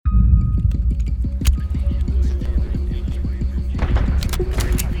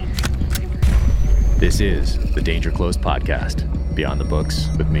This is the Danger Close podcast, Beyond the Books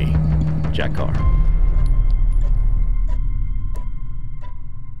with me, Jack Carr.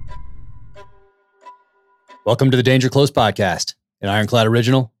 Welcome to the Danger Close podcast, an Ironclad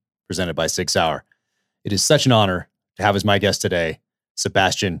original presented by Sig Sauer. It is such an honor to have as my guest today,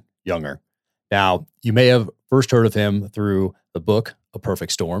 Sebastian Junger. Now, you may have first heard of him through the book A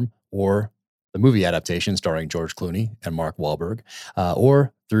Perfect Storm, or the movie adaptation starring George Clooney and Mark Wahlberg,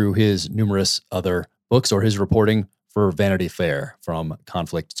 or through his numerous other books or his reporting for Vanity Fair from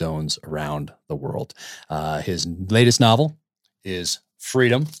conflict zones around the world. His latest novel is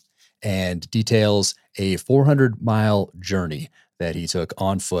Freedom and details a 400-mile journey that he took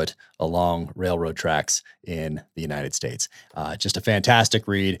on foot along railroad tracks in the United States. Just a fantastic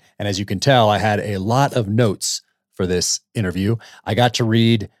read. And as you can tell, I had a lot of notes for this interview. I got to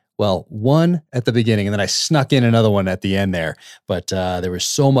read, one at the beginning, and then I snuck in another one at the end there. But there was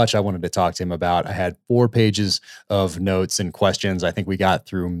so much I wanted to talk to him about. I had 4 pages of notes and questions. I think we got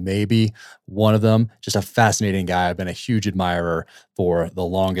through maybe one of them. Just a fascinating guy. I've been a huge admirer for the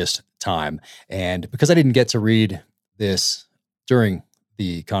longest time. And because I didn't get to read this during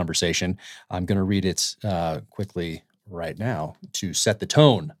the conversation, I'm going to read it quickly right now to set the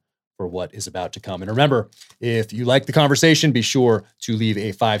tone for what is about to come. And remember, if you like the conversation, be sure to leave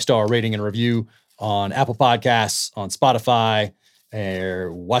a 5-star rating and review on Apple Podcasts, on Spotify,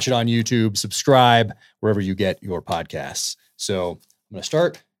 or watch it on YouTube, subscribe wherever you get your podcasts. So I'm going to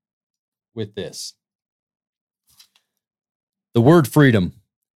start with this. The word freedom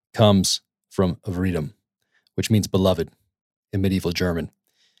comes from Freedom, which means beloved in medieval German.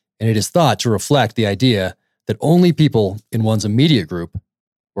 And it is thought to reflect the idea that only people in one's immediate group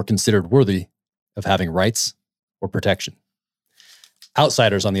were considered worthy of having rights or protection.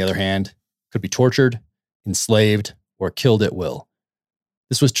 Outsiders, on the other hand, could be tortured, enslaved, or killed at will.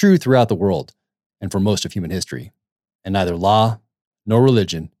 This was true throughout the world and for most of human history, and neither law, nor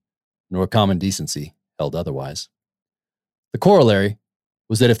religion, nor common decency held otherwise. The corollary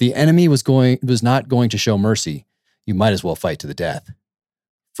was that if the enemy was not going to show mercy, you might as well fight to the death.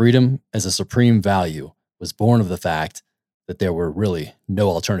 Freedom as a supreme value was born of the fact that there were really no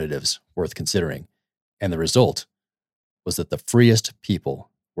alternatives worth considering, and the result was that the freest people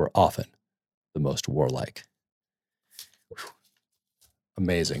were often the most warlike.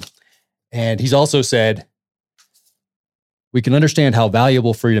 Amazing. And he's also said, we can understand how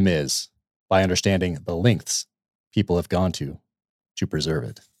valuable freedom is by understanding the lengths people have gone to preserve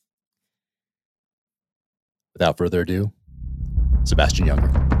it. Without further ado, Sebastian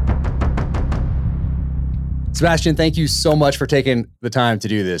Junger. Sebastian, thank you so much for taking the time to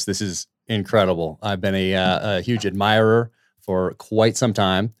do this. This is incredible. I've been a huge admirer for quite some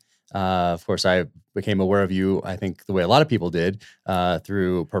time. Of course, I became aware of you, I think, the way a lot of people did,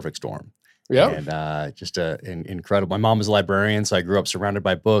 through Perfect Storm. Yeah. And just an incredible. My mom was a librarian, so I grew up surrounded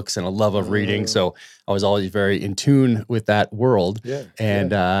by books and a love of reading. So I was always very in tune with that world. Yeah.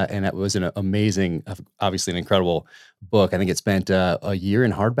 And it was an amazing, obviously an incredible book. I think it spent a year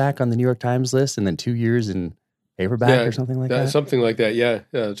in hardback on the New York Times list, and then 2 years in paperback or something like that. Something like that. Yeah,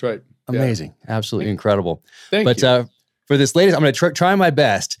 that's right. Amazing, absolutely incredible. Thank you. For this latest, I'm going to try my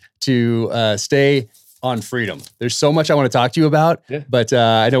best to stay on freedom. There's so much I want to talk to you about, but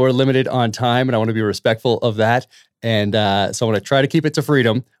I know we're limited on time, and I want to be respectful of that. And so I want to try to keep it to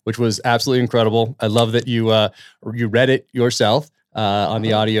freedom, which was absolutely incredible. I love that you read it yourself on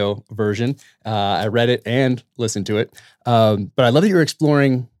the audio version. I read it and listened to it. But I love that you're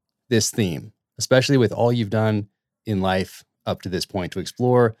exploring this theme, especially with all you've done in life up to this point. To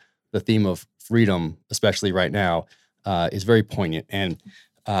explore the theme of freedom, especially right now, is very poignant. And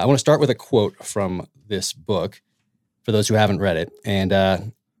I want to start with a quote from this book for those who haven't read it.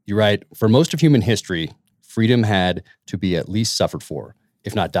 And you write, for most of human history, freedom had to be at least suffered for,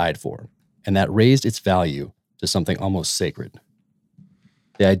 if not died for. And that raised its value to something almost sacred.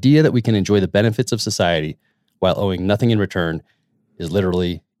 The idea that we can enjoy the benefits of society while owing nothing in return is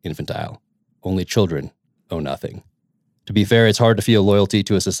literally infantile. Only children owe nothing. To be fair, it's hard to feel loyalty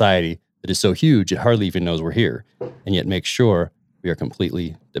to a society that is so huge it hardly even knows we're here, and yet makes sure we are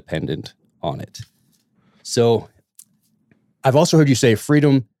completely dependent on it. So I've also heard you say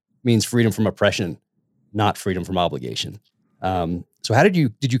freedom means freedom from oppression, not freedom from obligation. So how did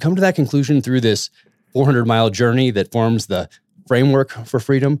you come to that conclusion through this 400-mile journey that forms the framework for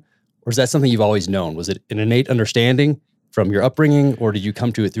freedom? Or is that something you've always known? Was it an innate understanding from your upbringing, or did you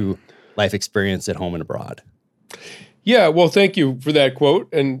come to it through life experience at home and abroad? Yeah, well, thank you for that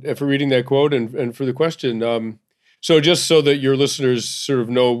quote and for reading that quote and for the question. So just so that your listeners sort of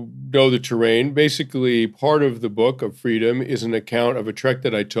know the terrain, basically part of the book of Freedom is an account of a trek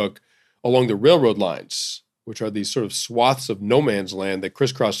that I took along the railroad lines, which are these sort of swaths of no man's land that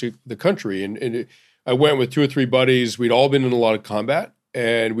crisscross the country. And I went with 2 or 3 buddies. We'd all been in a lot of combat,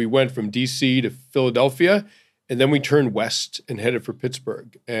 and we went from DC to Philadelphia, and then we turned west and headed for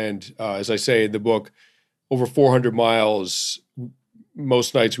Pittsburgh. And as I say in the book, over 400 miles.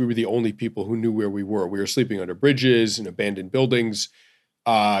 Most nights we were the only people who knew where we were. We were sleeping under bridges and abandoned buildings,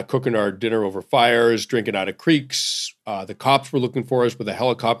 cooking our dinner over fires, drinking out of creeks. The cops were looking for us with a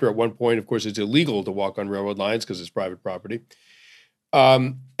helicopter at one point. Of course, it's illegal to walk on railroad lines because it's private property.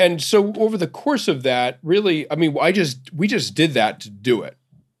 And so over the course of that, really, I mean, we just did that to do it,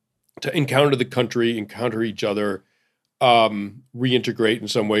 to encounter the country, encounter each other, reintegrate in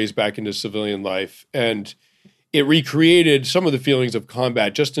some ways back into civilian life. And it recreated some of the feelings of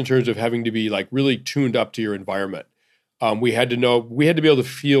combat just in terms of having to be like really tuned up to your environment. We had to be able to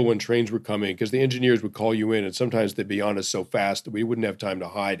feel when trains were coming because the engineers would call you in and sometimes they'd be on us so fast that we wouldn't have time to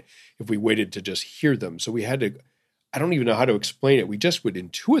hide if we waited to just hear them. So we had to, I don't even know how to explain it. We just would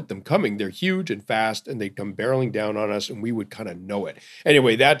intuit them coming. They're huge and fast and they'd come barreling down on us and we would kind of know it.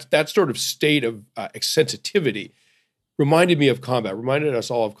 Anyway, that sort of state of sensitivity reminded me of combat, reminded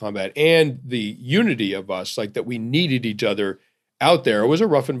us all of combat and the unity of us, like that we needed each other out there. It was a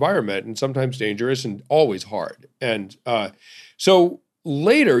rough environment and sometimes dangerous and always hard. And so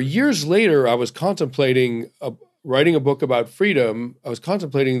later, years later, I was contemplating writing a book about freedom. I was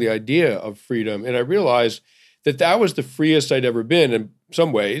contemplating the idea of freedom. And I realized that was the freest I'd ever been in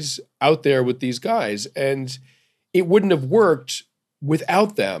some ways out there with these guys. And it wouldn't have worked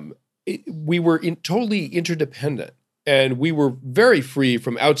without them. We were totally interdependent. And we were very free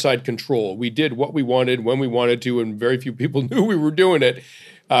from outside control. We did what we wanted, when we wanted to, and very few people knew we were doing it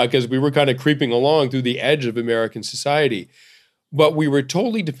because we were kind of creeping along through the edge of American society. But we were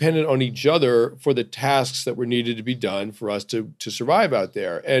totally dependent on each other for the tasks that were needed to be done for us to survive out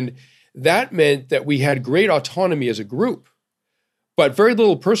there. And that meant that we had great autonomy as a group, but very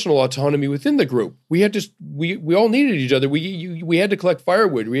little personal autonomy within the group. We all needed each other. We had to collect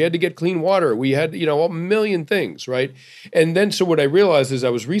firewood. We had to get clean water. We had, a million things, right? And then, so what I realized as I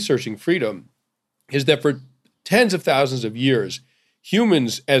was researching freedom is that for tens of thousands of years,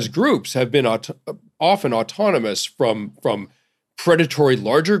 humans as groups have been often autonomous from predatory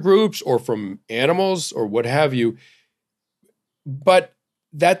larger groups or from animals or what have you. But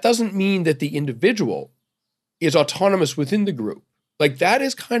that doesn't mean that the individual is autonomous within the group. Like that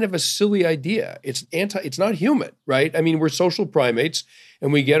is kind of a silly idea. It's not human, right? I mean, we're social primates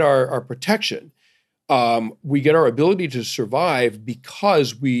and we get our protection. We get our ability to survive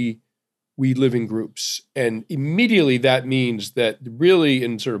because we live in groups. And immediately that means that really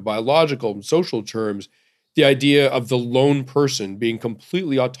in sort of biological and social terms, the idea of the lone person being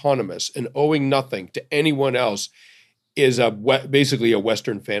completely autonomous and owing nothing to anyone else is basically a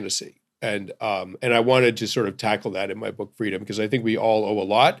Western fantasy. And I wanted to sort of tackle that in my book, Freedom, because I think we all owe a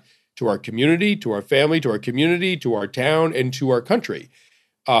lot to our community, to our family, to our community, to our town, and to our country.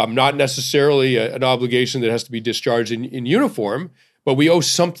 Not necessarily an obligation that has to be discharged in uniform, but we owe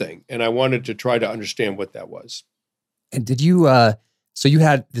something. And I wanted to try to understand what that was. And did you, so you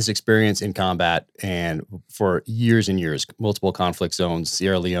had this experience in combat and for years and years, multiple conflict zones,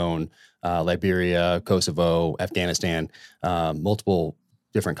 Sierra Leone, Liberia, Kosovo, Afghanistan, multiple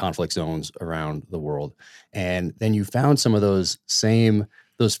different conflict zones around the world. And then you found some of those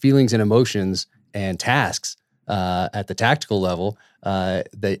feelings and emotions and tasks at the tactical level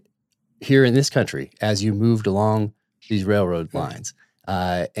that here in this country, as you moved along these railroad lines,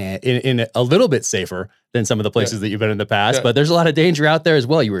 and in a little bit safer than some of the places that you've been in the past, but there's a lot of danger out there as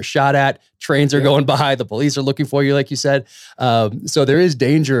well. You were shot at, trains are going by, the police are looking for you, like you said. So there is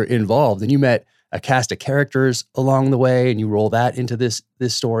danger involved, and you met a cast of characters along the way, and you roll that into this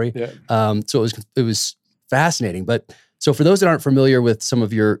story. Yeah. So it was fascinating. But so for those that aren't familiar with some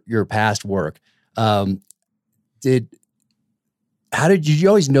of your past work, did you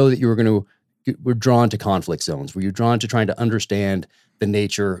always know that you were drawn to conflict zones? Were you drawn to trying to understand the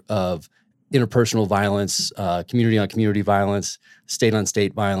nature of interpersonal violence, community on community violence, state on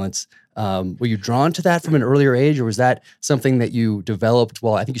state violence? Were you drawn to that from an earlier age, or was that something that you developed?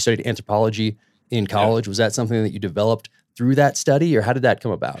 Well, I think you studied anthropology in college. Was that something that you developed through that study, or how did that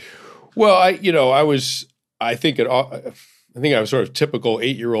come about? Well, I think I was sort of typical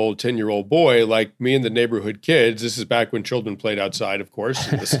 8-year-old, 10-year-old boy, like me and the neighborhood kids. This is back when children played outside, of course,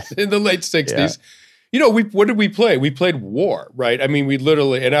 in the late 60s. Yeah. What did we play? We played war, right? I mean, we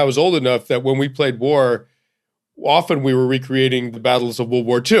literally, and I was old enough that when we played war, often we were recreating the battles of World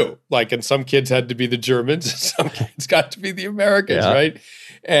War II. Like, and some kids had to be the Germans, and some kids got to be the Americans, right?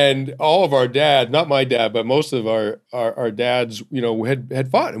 And all of our dad, not my dad, but most of our dads, had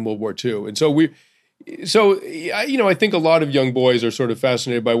fought in World War II. And I think a lot of young boys are sort of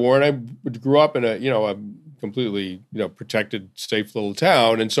fascinated by war. And I grew up in a completely, protected, safe little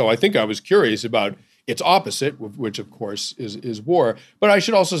town. And so I think I was curious about its opposite, which of course is war. But I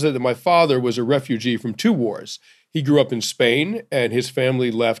should also say that my father was a refugee from 2 wars. He grew up in Spain, and his family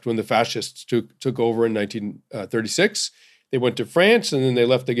left when the fascists took over in 1936. They went to France, and then they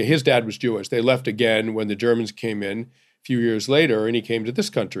left again. His dad was Jewish. They left again when the Germans came in a few years later, and he came to this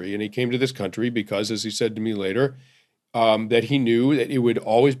country. And he came to this country because, as he said to me later, that he knew that it would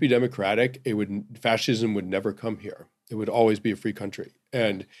always be democratic. Fascism would never come here. It would always be a free country.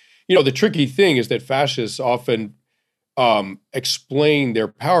 And the tricky thing is that fascists often explain their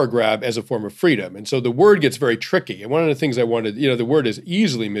power grab as a form of freedom. And so the word gets very tricky. And one of the things I wanted, the word is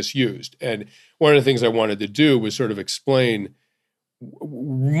easily misused. And one of the things I wanted to do was sort of explain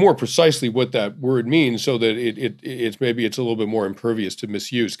more precisely what that word means, so that it's maybe it's a little bit more impervious to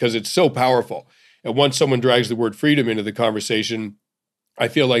misuse, because it's so powerful. And once someone drags the word freedom into the conversation, I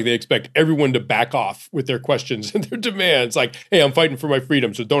feel like they expect everyone to back off with their questions and their demands. Like, hey, I'm fighting for my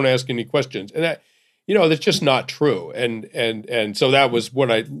freedom, so don't ask any questions. And that, that's just not true. And so that was what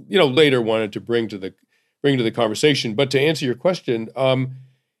I, later wanted to bring to the conversation. But to answer your question,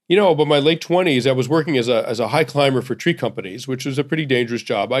 but my late 20s, I was working as a high climber for tree companies, which was a pretty dangerous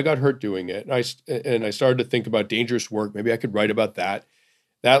job. I got hurt doing it, and I started to think about dangerous work. Maybe I could write about that.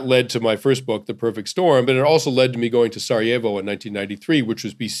 That led to my first book, The Perfect Storm, but it also led to me going to Sarajevo in 1993, which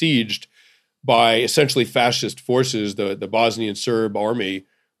was besieged by essentially fascist forces. The Bosnian Serb army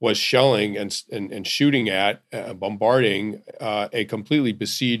was shelling and shooting at, bombarding a completely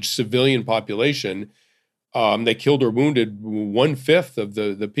besieged civilian population. They killed or wounded 1/5 of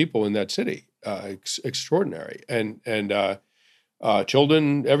the people in that city. Extraordinary. And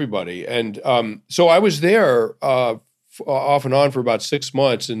children, everybody. And so I was there off and on for about 6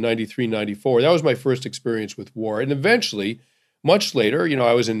 months in 93, 94. That was my first experience with war. And eventually, much later,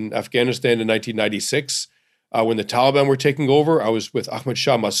 I was in Afghanistan in 1996 when the Taliban were taking over. I was with Ahmad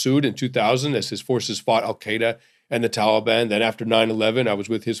Shah Massoud in 2000 as his forces fought al-Qaeda and the Taliban. Then after 9/11, I was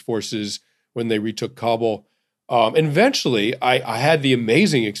with his forces when they retook Kabul. And eventually, I had the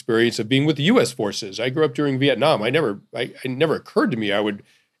amazing experience of being with the U.S. forces. I grew up during Vietnam. It never occurred to me I would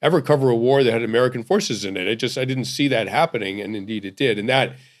ever cover a war that had American forces in it. I didn't see that happening, and indeed it did. And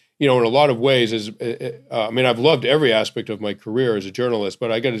that, in a lot of ways is, I've loved every aspect of my career as a journalist,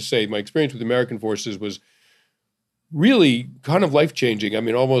 but I got to say my experience with American forces was really kind of life-changing.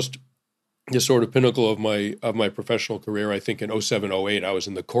 Almost the sort of pinnacle of my professional career. I think in 07, 08, I was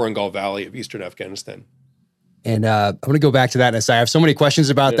in the Korangal Valley of eastern Afghanistan. And I'm going to go back to that in a second. I have so many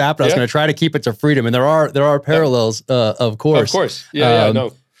questions about that, but I was going to try to keep it to freedom. And there are parallels, of course. Of course.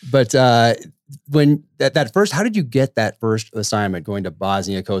 No. But when that first, how did you get that first assignment going to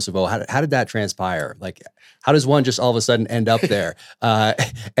Bosnia, Kosovo? How did that transpire? Like, how does one just all of a sudden end up there?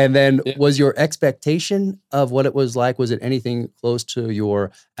 And then was your expectation of what it was like, was it anything close to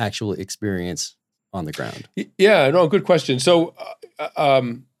your actual experience on the ground? Yeah, no, good question. So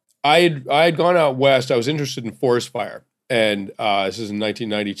I had gone out west. I was interested in forest fire. And this is in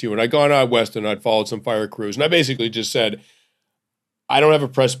 1992. And I'd gone out west and I'd followed some fire crews. And I basically just said, I don't have a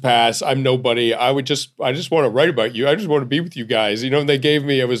press pass. I'm nobody. I just want to write about you. I just want to be with you guys. And they gave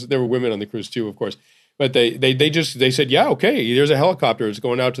me, there were women on the cruise too, of course. But they said, yeah, okay, there's a helicopter. It's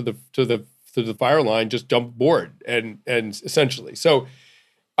going out to the fire line. Just jump aboard. And essentially. So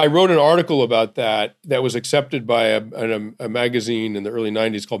I wrote an article about that was accepted by a magazine in the early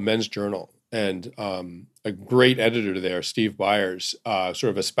 90s called Men's Journal. And a great editor there, Steve Byers, sort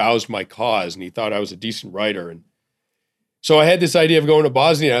of espoused my cause, and he thought I was a decent writer. And so I had this idea of going to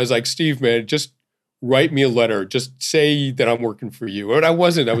Bosnia. I was like, Steve, man, just write me a letter. Just say that I'm working for you. And I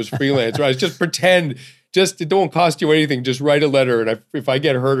wasn't. I was freelance. Right? Just pretend. Just it don't cost you anything. Just write a letter. And if I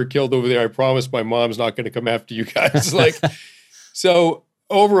get hurt or killed over there, I promise my mom's not going to come after you guys. So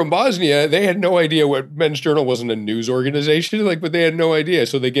over in Bosnia, they had no idea what Men's Journal wasn't a news organization. But they had no idea.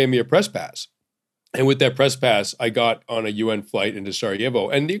 So they gave me a press pass. And with that press pass, I got on a UN flight into Sarajevo.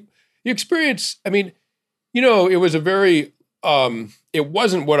 And the experience, it was a very, it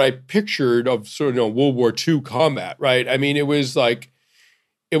wasn't what I pictured of sort of World War II combat, right? It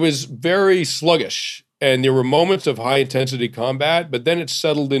was very sluggish, and there were moments of high intensity combat, but then it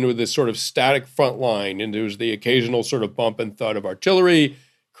settled into this sort of static front line, and there was the occasional sort of bump and thud of artillery,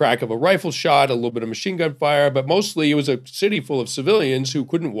 crack of a rifle shot, a little bit of machine gun fire, but mostly it was a city full of civilians who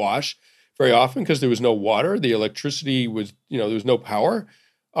couldn't wash very often because there was no water. The electricity was, there was no power.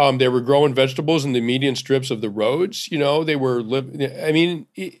 They were growing vegetables in the median strips of the roads. They were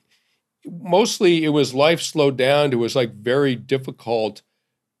mostly it was life slowed down. It was like very difficult,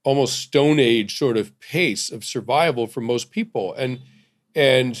 almost Stone Age sort of pace of survival for most people. And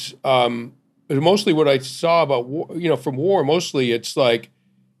mostly what I saw about war, from war, mostly it's like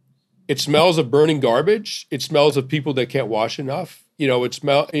it smells of burning garbage. It smells of people that can't wash enough.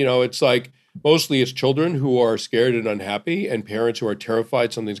 It's like mostly it's children who are scared and unhappy and parents who are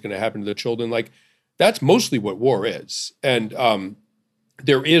terrified something's going to happen to their children. Like that's mostly what war is. And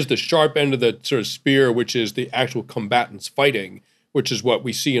there is the sharp end of the sort of spear, which is the actual combatants fighting, which is what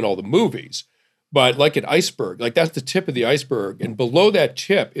we see in all the movies. But like an iceberg, like that's the tip of the iceberg. And below that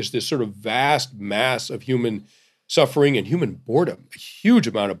tip is this sort of vast mass of human suffering and human boredom, a huge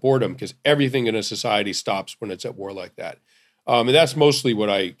amount of boredom, because everything in a society stops when it's at war like that. And that's mostly what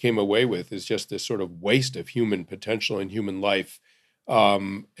I came away with, is just this sort of waste of human potential and human life,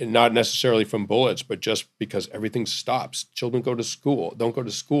 and not necessarily from bullets, but just because everything stops. Children don't go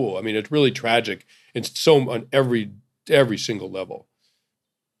to school. I mean, it's really tragic. It's so on every single level.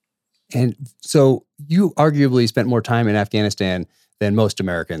 And so you arguably spent more time in Afghanistan than most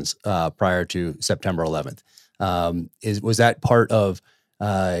Americans prior to September 11th. Was that part of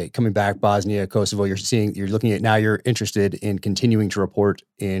coming back, Bosnia, Kosovo? You're looking at now. You're interested in continuing to report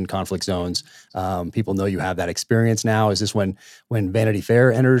in conflict zones. People know you have that experience now. Is this when Vanity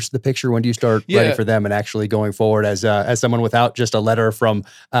Fair enters the picture? When do you start writing for them and actually going forward as someone without just a letter from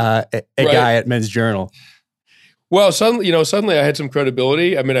a guy at Men's Journal? Well, suddenly I had some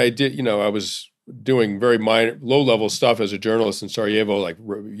credibility. I mean, I did. I was doing very low-level stuff as a journalist in Sarajevo, like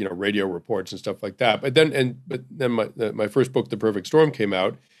radio reports and stuff like that. But then my first book, The Perfect Storm, came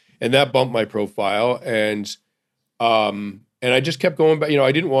out, and that bumped my profile. And I just kept going back.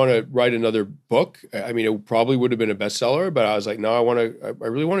 I didn't want to write another book. I mean, it probably would have been a bestseller, but I was like, no, I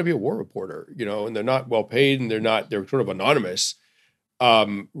really want to be a war reporter. And they're not well paid, and they're sort of anonymous.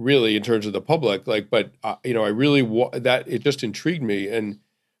 Really, in terms of the public, but I really that it just intrigued me, and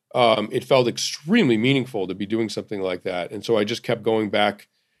it felt extremely meaningful to be doing something like that. And so I just kept going back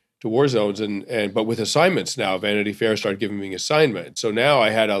to war zones, but with assignments now. Vanity Fair started giving me assignments, so now I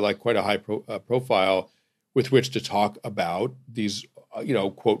had quite a high profile with which to talk about these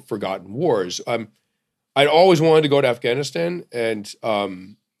quote forgotten wars. I'd always wanted to go to Afghanistan, and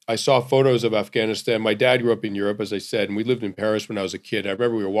I saw photos of Afghanistan. My dad grew up in Europe, as I said, and we lived in Paris when I was a kid. I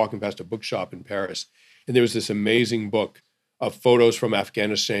remember we were walking past a bookshop in Paris, and there was this amazing book of photos from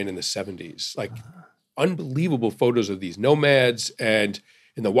Afghanistan in the 70s, like unbelievable photos of these nomads and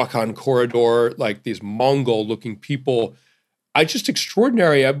in the Wakhan corridor, like these Mongol-looking people. Just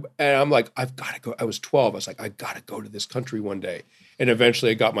extraordinary. And I'm like, I've got to go. I was 12. I was like, I've got to go to this country one day. And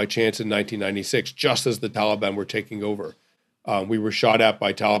eventually I got my chance in 1996, just as the Taliban were taking over. We were shot at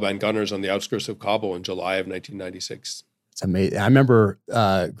by Taliban gunners on the outskirts of Kabul in July of 1996. It's amazing. I remember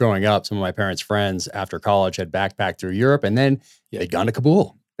growing up, some of my parents' friends after college had backpacked through Europe, and then they'd gone to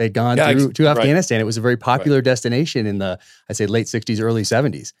Kabul. They'd gone to Afghanistan. Right. It was a very popular destination in the, I'd say, late 60s, early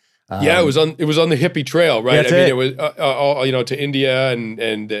 70s. It was on the hippie trail, right? It was to India and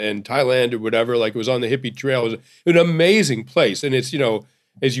Thailand or whatever. Like, it was on the hippie trail. It was an amazing place, and it's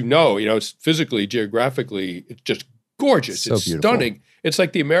it's physically, geographically, it's just gorgeous. So it's beautiful. Stunning. It's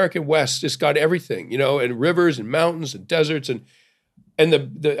like the American West. It's got everything, and rivers and mountains and deserts and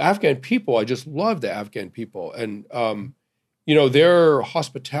the Afghan people. I just love the Afghan people, and their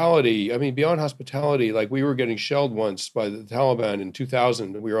hospitality. I mean, beyond hospitality, like we were getting shelled once by the Taliban in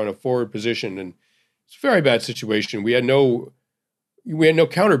 2000. We were on a forward position, and it's a very bad situation. We had no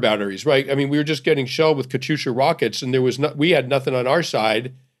counter batteries, right? I mean, we were just getting shelled with Katyusha rockets, and we had nothing on our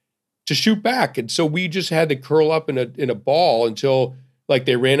side to shoot back, and so we just had to curl up in a ball until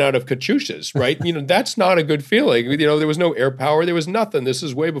they ran out of Katyushas, right? That's not a good feeling. There was no air power, there was nothing. This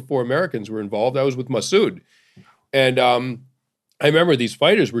is way before Americans were involved. I was with Massoud, and I remember these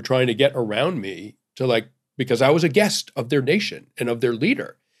fighters were trying to get around me because I was a guest of their nation and of their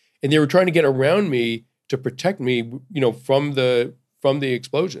leader, and they were trying to get around me to protect me, from the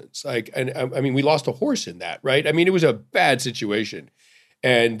explosions. We lost a horse in that, right? I mean, it was a bad situation.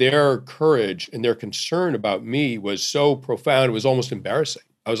 And their courage and their concern about me was so profound, it was almost embarrassing.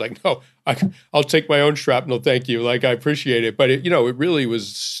 I was like, no, I'll take my own shrapnel, thank you. I appreciate it. But it really was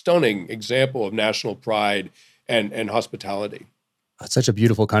a stunning example of national pride and hospitality. It's such a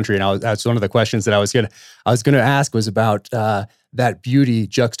beautiful country. And that's one of the questions that I was gonna ask was about that beauty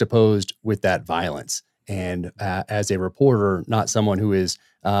juxtaposed with that violence. And as a reporter, not someone who is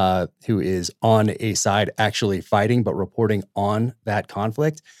on a side actually fighting, but reporting on that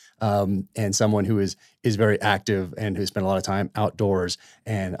conflict, and someone who is very active and who spent a lot of time outdoors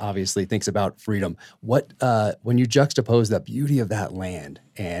and obviously thinks about freedom. What when you juxtapose the beauty of that land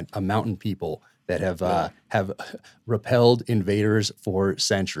and a mountain people that have repelled invaders for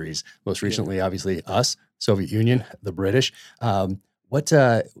centuries, most recently, obviously, us, Soviet Union, the British. What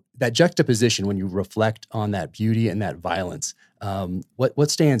that juxtaposition, when you reflect on that beauty and that violence, what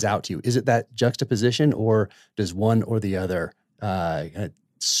stands out to you? Is it that juxtaposition, or does one or the other kind of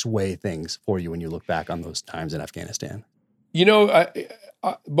sway things for you when you look back on those times in Afghanistan? You know,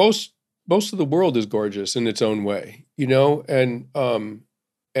 most of the world is gorgeous in its own way. You know,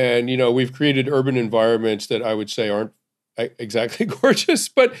 and you know, we've created urban environments that I would say aren't exactly gorgeous,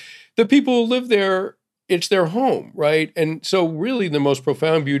 but the people who live there, it's their home, right? And so really the most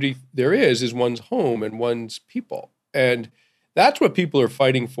profound beauty there is one's home and one's people. And that's what people are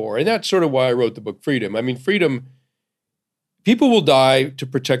fighting for. And that's sort of why I wrote the book Freedom. I mean, freedom, people will die to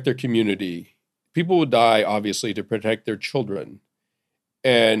protect their community. People will die, obviously, to protect their children.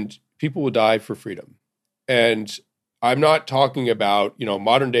 And people will die for freedom. And I'm not talking about, you know,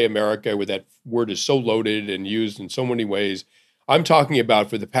 modern day America where that word is so loaded and used in so many ways. I'm talking about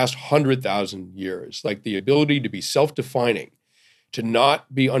for the past 100,000 years, like the ability to be self-defining, to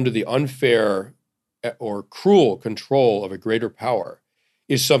not be under the unfair or cruel control of a greater power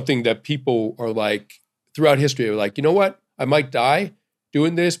is something that people are like, throughout history, are like, you know what? I might die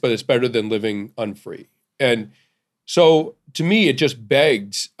doing this, but it's better than living unfree. And so to me, it just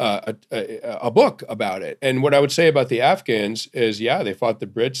begged a book about it. And what I would say about the Afghans is, yeah, they fought the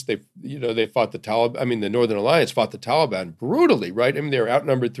Brits. They fought the Taliban. I mean, the Northern Alliance fought the Taliban brutally, right? I mean, they were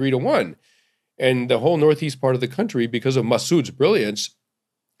outnumbered 3-1. And the whole northeast part of the country, because of Massoud's brilliance,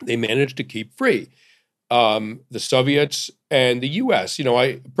 they managed to keep free. The Soviets and the U.S., you know,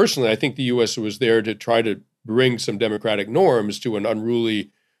 I think the U.S. was there to try to bring some democratic norms to an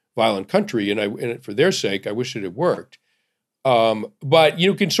unruly, violent country, and for their sake, I wish it had worked. But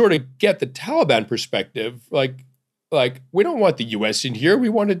you can sort of get the Taliban perspective, like we don't want the U.S. in here. We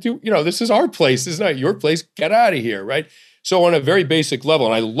want to do, you know, this is our place. This is not your place. Get out of here, right? So on a very basic level,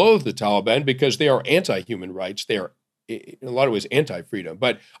 and I loathe the Taliban because they are anti-human rights. They are, in a lot of ways, anti-freedom.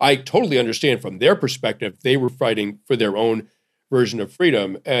 But I totally understand from their perspective, they were fighting for their own version of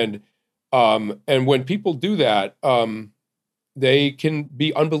freedom. And when people do that, they can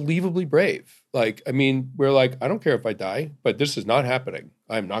be unbelievably brave. Like, I mean, we're like, I don't care if I die, but this is not happening.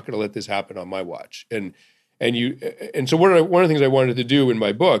 I'm not going to let this happen on my watch. And so one of the things I wanted to do in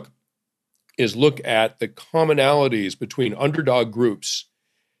my book is look at the commonalities between underdog groups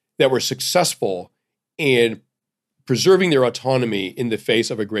that were successful in preserving their autonomy in the face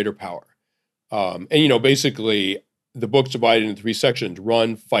of a greater power. And, you know, basically, the book's divided into 3 sections: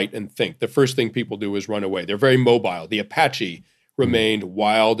 run, fight, and think. The first thing people do is run away. They're very mobile. The Apache remained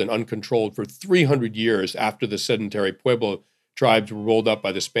wild and uncontrolled for 300 years after the sedentary Pueblo tribes were rolled up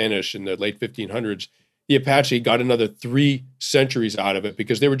by the Spanish in the late 1500s. The Apache got another 3 centuries out of it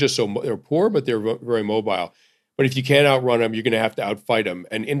because they were just they were poor, but they were very mobile. But if you can't outrun them, you're going to have to outfight them.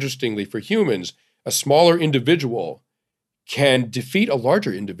 And interestingly, for humans, a smaller individual can defeat a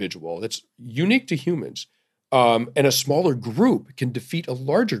larger individual. That's unique to humans. And a smaller group can defeat a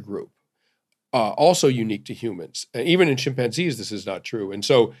larger group, also unique to humans. And even in chimpanzees, this is not true. And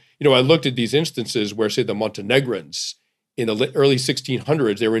so, you know, I looked at these instances where, say, the Montenegrins in the early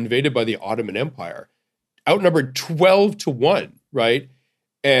 1600s, they were invaded by the Ottoman Empire, outnumbered 12-1, right?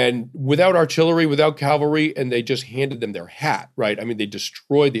 And without artillery, without cavalry, and they just handed them their hat, right? I mean, they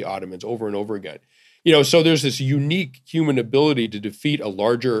destroyed the Ottomans over and over again. You know, so there's this unique human ability to defeat a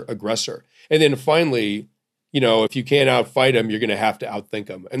larger aggressor. And then finally, you know, if you can't outfight them, you're going to have to outthink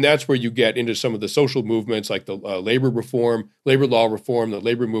them. And that's where you get into some of the social movements like the labor law reform, the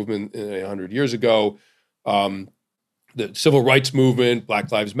labor movement 100 years ago, the civil rights movement,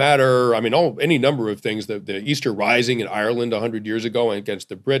 Black Lives Matter. I mean, any number of things, the Easter Rising in Ireland 100 years ago against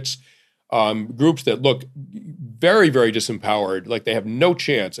the Brits, groups that look very, very disempowered, like they have no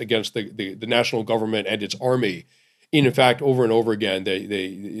chance against the national government and its army. In fact, over and over again,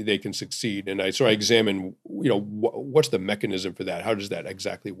 they can succeed. And I examine, you know, what's the mechanism for that? How does that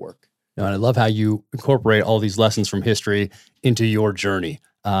exactly work? And I love how you incorporate all these lessons from history into your journey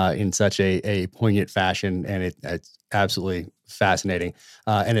in such a poignant fashion. And it's absolutely fascinating.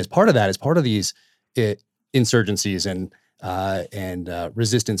 And as part of that, as part of these insurgencies and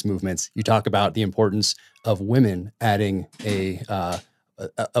resistance movements, you talk about the importance of women adding a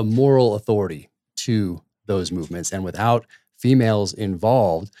moral authority to those movements, and without females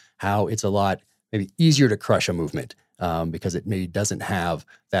involved, how it's a lot maybe easier to crush a movement because it maybe doesn't have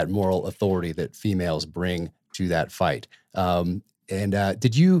that moral authority that females bring to that fight. And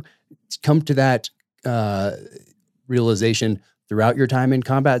did you come to that realization throughout your time in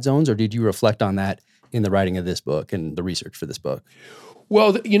combat zones, or did you reflect on that in the writing of this book and the research for this book?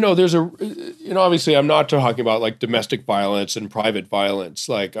 Well, there's obviously I'm not talking about like domestic violence and private violence.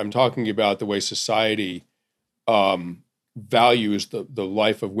 Like I'm talking about the way society values the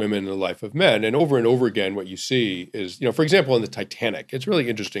life of women and the life of men. And over again, what you see is, for example, in the Titanic, it's really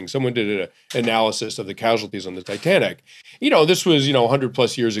interesting. Someone did an analysis of the casualties on the Titanic. This was, 100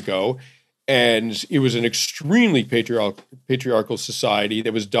 plus years ago. And it was an extremely patriarchal society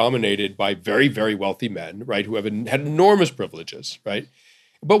that was dominated by very, very wealthy men, right, who had enormous privileges, right?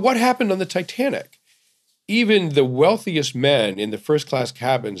 But what happened on the Titanic? Even the wealthiest men in the first-class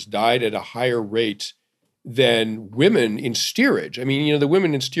cabins died at a higher rate than women in steerage. I mean, the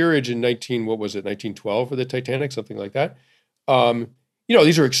women in steerage in 1912 for the Titanic, something like that.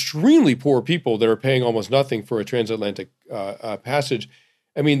 These are extremely poor people that are paying almost nothing for a transatlantic passage.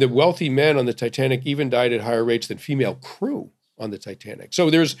 I mean, the wealthy men on the Titanic even died at higher rates than female crew on the Titanic. So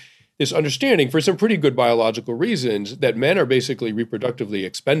there's this understanding, for some pretty good biological reasons, that men are basically reproductively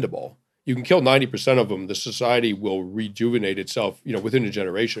expendable. You can kill 90% of them. The society will rejuvenate itself, within a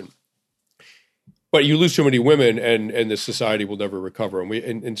generation. But you lose too many women, and the society will never recover.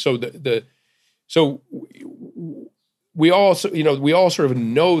 So we all sort of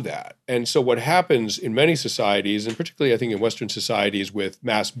know that. And so what happens in many societies, and particularly I think in Western societies with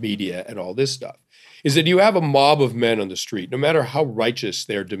mass media and all this stuff, is that you have a mob of men on the street, no matter how righteous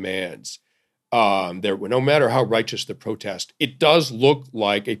their demands, no matter how righteous the protest, it does look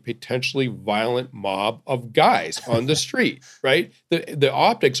like a potentially violent mob of guys on the street, right? The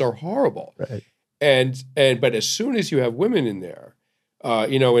optics are horrible. Right. But as soon as you have women in there,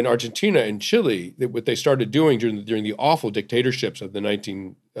 in Argentina and Chile, what they started doing during the awful dictatorships of the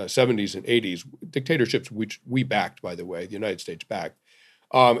 1970s and 80s, dictatorships which we backed, by the way, the United States backed,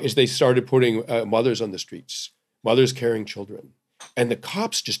 is they started putting mothers on the streets, mothers carrying children. And the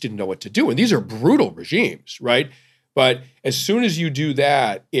cops just didn't know what to do. And these are brutal regimes, right? But as soon as you do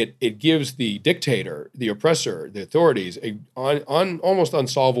that, it gives the dictator, the oppressor, the authorities, an almost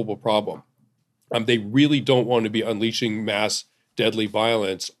unsolvable problem. They really don't want to be unleashing mass deadly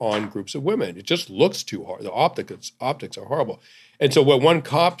violence on groups of women. It just looks too hard. The optics are horrible. And so what one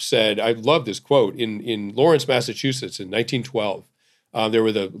cop said, I love this quote, in Lawrence, Massachusetts in 1912, there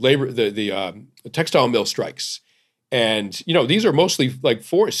were the textile mill strikes. And, these are mostly like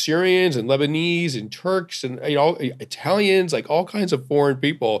Syrians and Lebanese and Turks and, Italians, like all kinds of foreign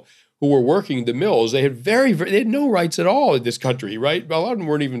people who were working the mills. They had they had no rights at all in this country, right? A lot of them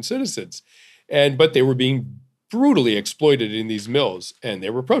weren't even citizens. But they were being brutally exploited in these mills, and they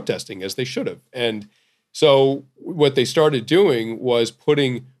were protesting as they should have. And so what they started doing was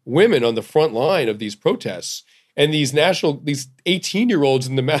putting women on the front line of these protests. And these 18-year-olds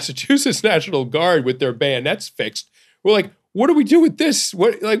in the Massachusetts National Guard with their bayonets fixed were like, what do we do with this?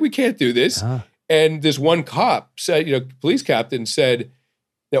 We can't do this. Uh-huh. And this one cop said, police captain said,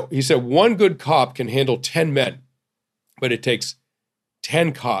 he said, one good cop can handle 10 men, but it takes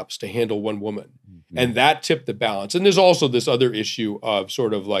 10 cops to handle one woman. Mm-hmm. And that tipped the balance. And there's also this other issue of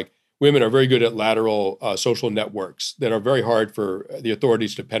sort of like women are very good at lateral social networks that are very hard for the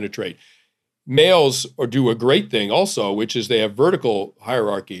authorities to penetrate. Males do a great thing also, which is they have vertical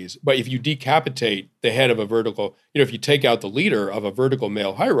hierarchies. But if you decapitate the head of a vertical, if you take out the leader of a vertical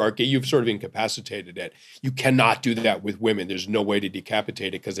male hierarchy, you've sort of incapacitated it. You cannot do that with women. There's no way to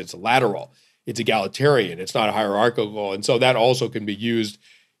decapitate it because it's lateral. It's egalitarian. It's not hierarchical. And so that also can be used,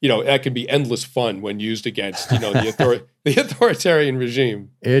 that can be endless fun when used against, the authoritarian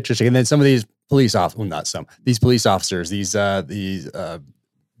regime. Interesting. And then some of these police officers, these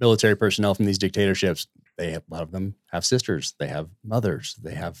military personnel from these dictatorships, a lot of them have sisters, they have mothers,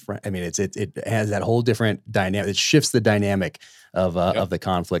 they have friends. I mean, it has that whole different dynamic. It shifts the dynamic of the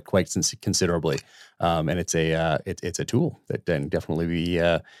conflict quite considerably, and it's a tool that can definitely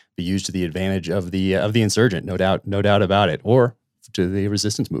be used to the advantage of the insurgent, no doubt about it, or to the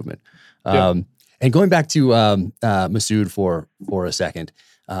resistance movement. And going back to Masood for a second,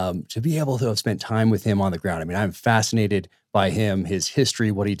 to be able to have spent time with him on the ground. I mean, I'm fascinated by him, his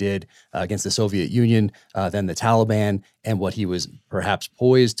history, what he did against the Soviet Union, then the Taliban, and what he was perhaps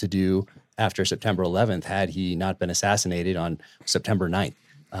poised to do after September 11th had he not been assassinated on September 9th.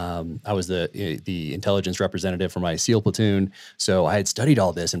 I was the intelligence representative for my SEAL platoon, so I had studied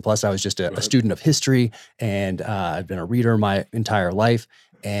all this, and plus I was just a student of history, and I've been a reader my entire life,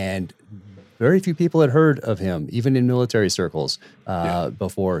 and very few people had heard of him, even in military circles,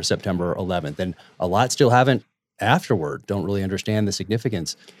 before September 11th, and a lot still haven't don't really understand the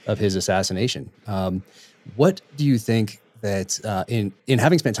significance of his assassination. What do you think that in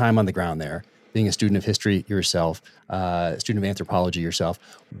having spent time on the ground there, being a student of history yourself, a student of anthropology yourself,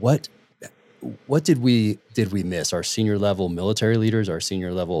 what did we miss? Our senior level military leaders, our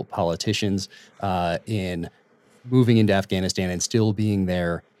senior level politicians, in moving into Afghanistan and still being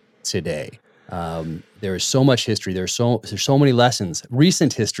there today. There is so much history. There's so many lessons,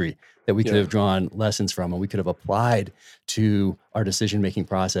 recent history that we could have drawn lessons from, and we could have applied to our decision-making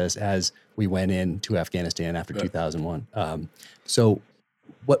process as we went into Afghanistan after 2001. So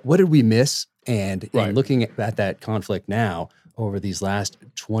what did we miss? And in looking at that conflict now over these last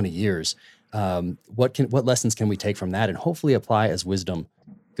 20 years, what lessons can we take from that and hopefully apply as wisdom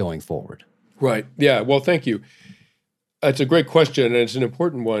going forward? Right. Yeah. Well, thank you. It's a great question, and it's an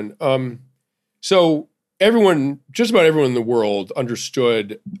important one. So just about everyone in the world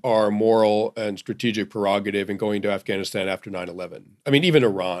understood our moral and strategic prerogative in going to Afghanistan after 9/11. I mean, even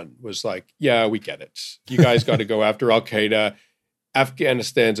Iran was like, yeah, we get it. You guys got to go after al-Qaeda.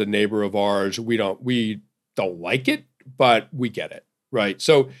 Afghanistan's a neighbor of ours. We don't like it, but we get it. Right.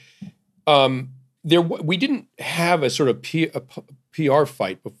 So we didn't have a sort of PR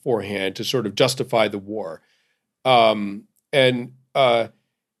fight beforehand to sort of justify the war.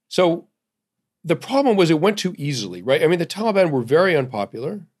 So the problem was it went too easily, right? I mean, the Taliban were very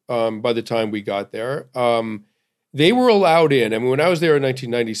unpopular by the time we got there. They were allowed in. I mean, when I was there in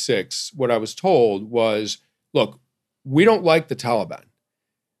 1996, what I was told was, look, we don't like the Taliban,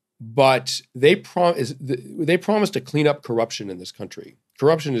 but they promised to clean up corruption in this country.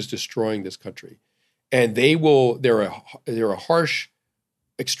 Corruption is destroying this country. And they're a harsh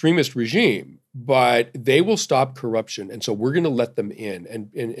extremist regime, but they will stop corruption, and so we're going to let them in.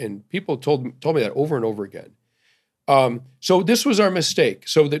 And people told me that over and over again. So this was our mistake.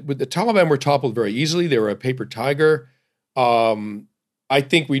 So that with the Taliban were toppled very easily. They were a paper tiger. I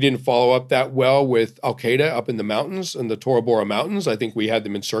think we didn't follow up that well with al-Qaeda up in the mountains, in the Tora Bora Mountains. I think we had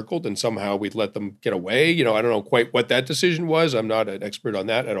them encircled, and somehow we'd let them get away. I don't know quite what that decision was. I'm not an expert on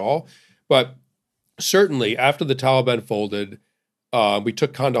that at all, but certainly after the Taliban folded. We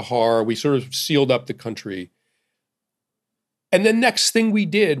took Kandahar. We sort of sealed up the country. And the next thing we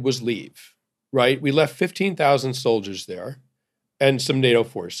did was leave, right? We left 15,000 soldiers there and some NATO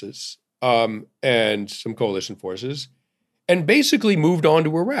forces and some coalition forces and basically moved on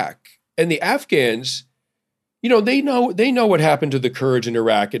to Iraq. And the Afghans, they know what happened to the Kurds in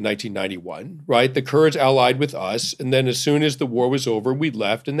Iraq in 1991, right? The Kurds allied with us, and then as soon as the war was over, we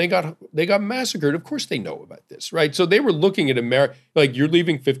left, and they got massacred. Of course, they know about this, right? So they were looking at America like, you're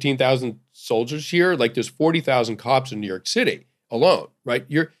leaving 15,000 soldiers here, like there's 40,000 cops in New York City alone, right?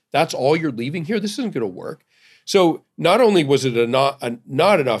 That's all you're leaving here. This isn't going to work. So not only was it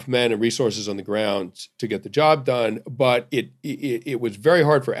not enough men and resources on the ground to get the job done, but it was very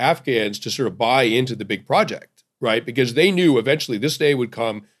hard for Afghans to sort of buy into the big project, right? Because they knew eventually this day would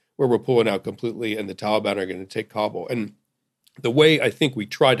come where we're pulling out completely and the Taliban are going to take Kabul. And the way I think we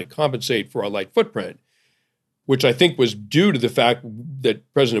tried to compensate for our light footprint, which I think was due to the fact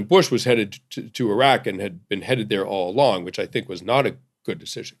that President Bush was headed to Iraq and had been headed there all along, which I think was not a good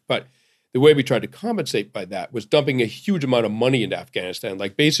decision. But the way we tried to compensate by that was dumping a huge amount of money into Afghanistan.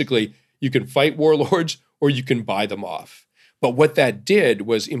 Like basically, you can fight warlords or you can buy them off. But what that did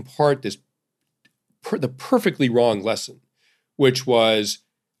was impart the perfectly wrong lesson, which was,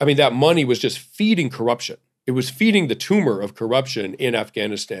 that money was just feeding corruption. It was feeding the tumor of corruption in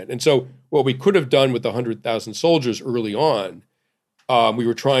Afghanistan. And so what we could have done with the 100,000 soldiers early on, we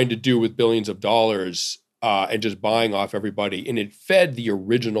were trying to do with billions of dollars and just buying off everybody. And it fed the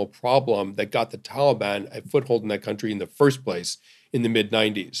original problem that got the Taliban a foothold in that country in the first place in the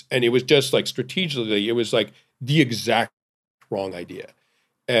mid-90s. And it was just like strategically, it was like the exact wrong idea.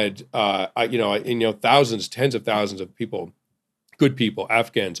 And, thousands, tens of thousands of people, good people,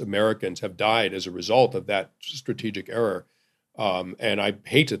 Afghans, Americans have died as a result of that strategic error. And I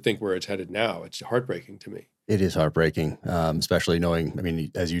hate to think where it's headed now. It's heartbreaking to me. It is heartbreaking, especially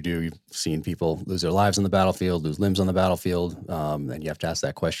knowing, as you do, you've seen people lose their lives on the battlefield, lose limbs on the battlefield. And you have to ask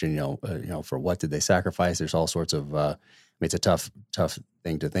that question, for what did they sacrifice? There's all sorts of, it's a tough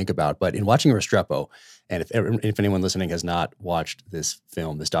thing to think about. But in watching Restrepo, and if anyone listening has not watched this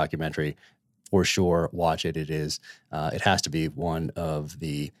film, this documentary, for sure, watch it. It has to be one of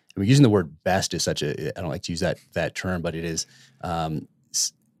the, using the word best is such I don't like to use that term, but it is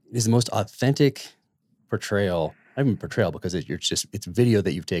the most authentic portrayal, not even portrayal, because it's video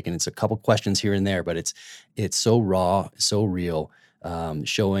that you've taken. It's a couple questions here and there, but it's so raw, so real,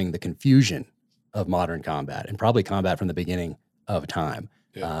 showing the confusion of modern combat and probably combat from the beginning of time.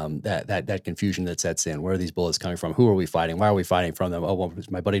 Yeah. That confusion that sets in. Where are these bullets coming from? Who are we fighting? Why are we fighting from them? Oh, well, it's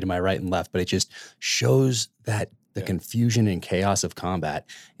my buddy to my right and left. But it just shows that the confusion and chaos of combat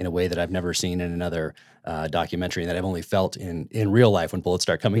in a way that I've never seen in another documentary, and that I've only felt in real life when bullets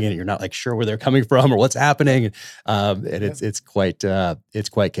start coming in. You're not like sure where they're coming from or what's happening, and it's quite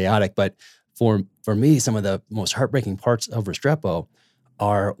chaotic. But for me, some of the most heartbreaking parts of Restrepo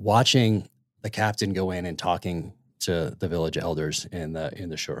are watching the captain go in and talking to the village elders in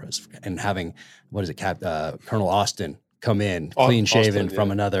the shuras, and having Colonel Austin come in clean shaven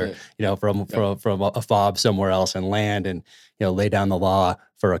from another, from a fob somewhere else, and land and, lay down the law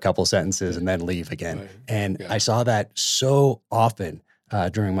for a couple sentences and then leave again. Right. And I saw that so often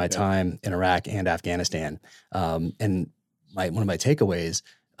during my time in Iraq and Afghanistan. And one of my takeaways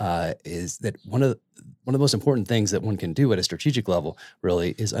is that one of the most important things that one can do at a strategic level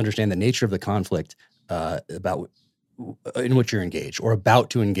really is understand the nature of the conflict in which you're engaged or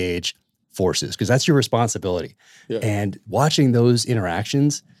about to engage forces, because that's your responsibility. Yeah. And watching those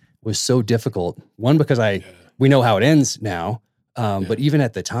interactions was so difficult. One, because we know how it ends now, but even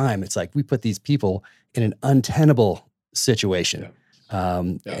at the time, it's like we put these people in an untenable situation,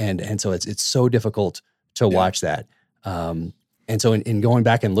 and so it's so difficult to watch that. And so in going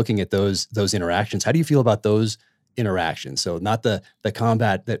back and looking at those interactions, how do you feel about those interactions? So not the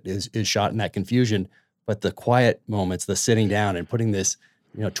combat that is shot in that confusion, but the quiet moments, the sitting down and putting this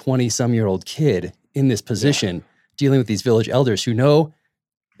 20-some-year-old kid in this position, dealing with these village elders who know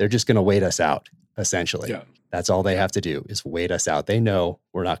they're just going to wait us out, essentially. Yeah. That's all they have to do is wait us out. They know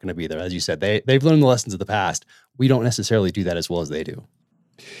we're not going to be there. As you said, they've learned the lessons of the past. We don't necessarily do that as well as they do.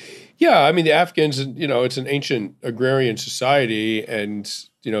 Yeah, I mean, the Afghans, it's an ancient agrarian society, and,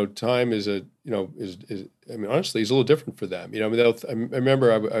 time is honestly, it's a little different for them. I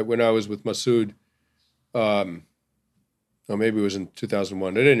remember when I was with Masood, maybe it was in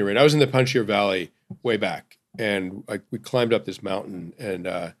 2001. At any rate, I was in the Panjshir Valley way back, and we climbed up this mountain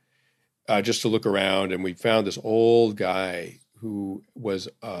and just to look around, and we found this old guy who was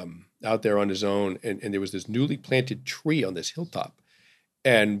out there on his own, and there was this newly planted tree on this hilltop,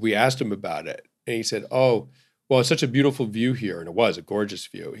 and we asked him about it, and he said, "Oh, well, it's such a beautiful view here," and it was a gorgeous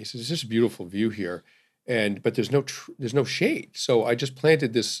view. He said, "It's just a beautiful view here, but there's no shade, so I just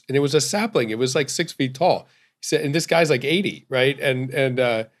planted this, and it was a sapling. It was like 6 feet tall." He said, and this guy's like 80, right?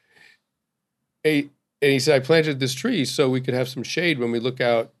 And he said, "I planted this tree so we could have some shade when we look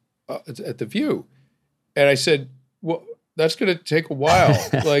out at the view." And I said, "Well, that's going to take a while."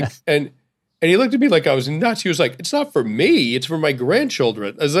 And he looked at me like I was nuts. He was like, "It's not for me. It's for my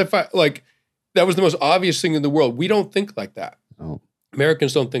grandchildren." As if that was the most obvious thing in the world. We don't think like that. Oh.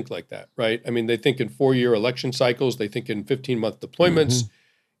 Americans don't think like that, right? I mean, they think in 4-year election cycles. They think in 15-month deployments.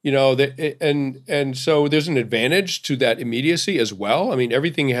 Mm-hmm. And so there's an advantage to that immediacy as well. I mean,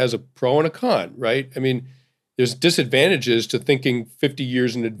 everything has a pro and a con, right? I mean, there's disadvantages to thinking 50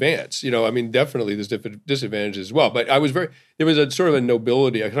 years in advance. Definitely there's disadvantages as well. But there was a sort of a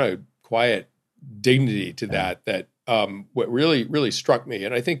nobility, a kind of quiet dignity to that what really, really struck me.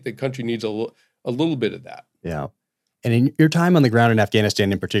 And I think the country needs a little bit of that. Yeah. And in your time on the ground in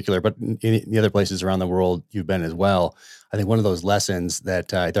Afghanistan in particular, but in the other places around the world you've been as well, I think one of those lessons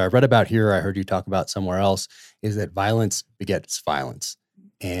that either I've read about here, I heard you talk about somewhere else, is that violence begets violence.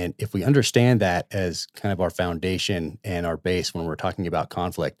 And if we understand that as kind of our foundation and our base when we're talking about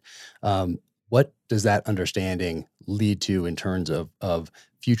conflict, what does that understanding lead to in terms of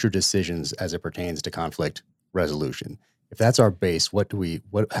future decisions as it pertains to conflict resolution? If that's our base, how do we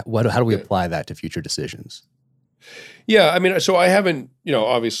apply that to future decisions? Yeah, I mean, so I haven't,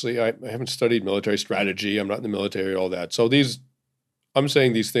 obviously I haven't studied military strategy. I'm not in the military, all that. So I'm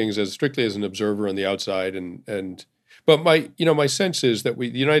saying these things as strictly as an observer on the outside, but my sense is that the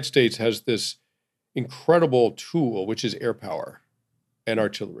United States has this incredible tool, which is air power and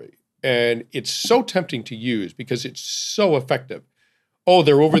artillery. And it's so tempting to use because it's so effective. Oh,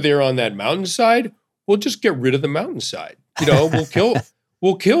 they're over there on that mountainside. We'll just get rid of the mountainside. We'll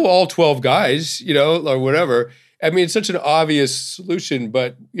kill all 12 guys, or whatever. I mean, it's such an obvious solution,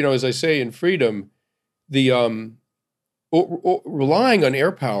 but as I say in Freedom, the relying on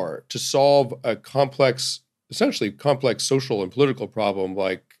air power to solve a essentially complex social and political problem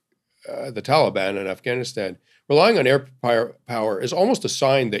like the Taliban in Afghanistan, relying on air power is almost a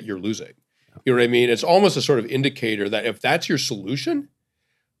sign that you're losing. You know what I mean? It's almost a sort of indicator that if that's your solution,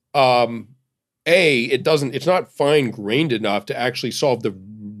 it's not fine-grained enough to actually solve the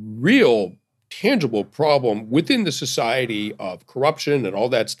real tangible problem within the society of corruption and all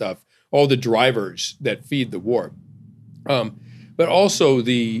that stuff, all the drivers that feed the war. But also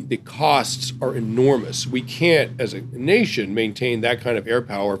the costs are enormous. We can't, as a nation, maintain that kind of air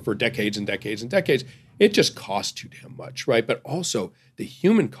power for decades and decades and decades. It just costs too damn much, right? But also the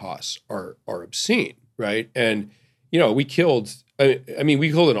human costs are obscene, right? And we killed,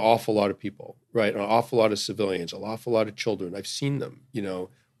 we killed an awful lot of people, right? An awful lot of civilians, an awful lot of children. I've seen them,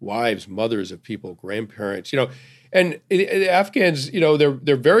 wives, mothers of people, grandparents, and the Afghans,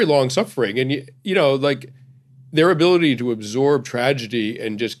 they're very long suffering, and like their ability to absorb tragedy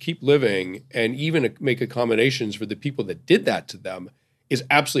and just keep living and even make accommodations for the people that did that to them is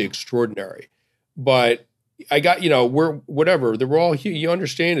absolutely extraordinary. But I got, we're whatever. We're all, you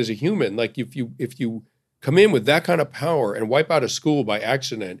understand as a human, like if you come in with that kind of power and wipe out a school by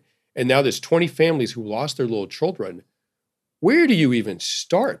accident, and now there's 20 families who lost their little children, where do you even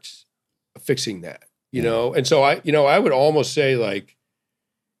start fixing that? And so I would almost say, like,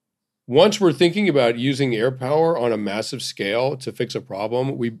 once we're thinking about using air power on a massive scale to fix a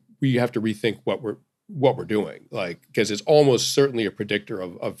problem, we have to rethink what we're doing, like, because it's almost certainly a predictor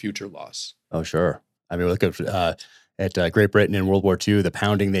of future loss. Oh, sure. I mean, look at Great Britain in World War II, the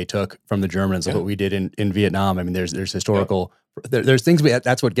pounding they took from the Germans, like what we did in Vietnam. I mean, there's historical, there's things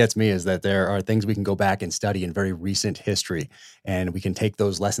that's what gets me, is that there are things we can go back and study in very recent history, and we can take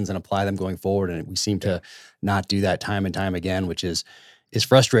those lessons and apply them going forward. And we seem to not do that time and time again, which is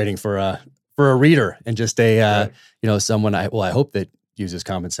frustrating for a reader and just someone I hope that uses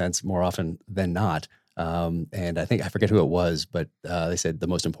common sense more often than not. And I think, I forget who it was, but they said the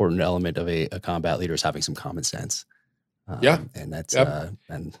most important element of a combat leader is having some common sense. And that's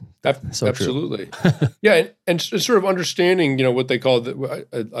so absolutely true. And sort of understanding, what they call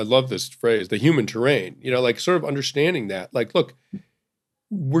I love this phrase, the human terrain. Like sort of understanding that, like, look,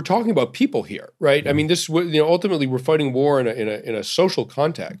 we're talking about people here, right? I mean, this, ultimately we're fighting war in a social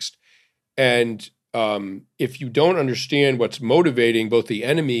context, and if you don't understand what's motivating both the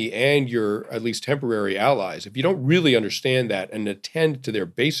enemy and your at least temporary allies, if you don't really understand that and attend to their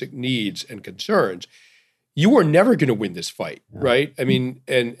basic needs and concerns, you are never going to win this fight, right? I mean,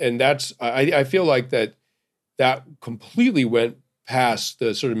 and that's I feel like that completely went past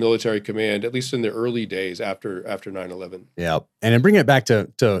the sort of military command, at least in the early days after 9/11. Yeah, and then bringing it back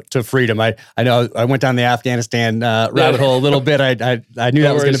to freedom, I know I went down the Afghanistan rabbit hole a little bit. I knew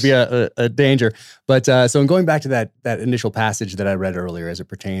that was going to be a danger, but so in going back to that initial passage that I read earlier, as it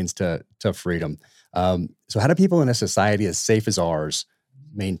pertains to freedom. So how do people in a society as safe as ours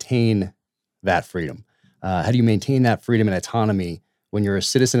maintain that freedom? How do you maintain that freedom and autonomy when you're a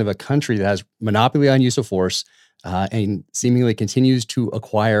citizen of a country that has monopoly on use of force, and seemingly continues to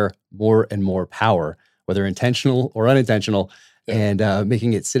acquire more and more power, whether intentional or unintentional, and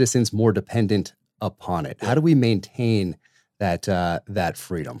making its citizens more dependent upon it? How do we maintain that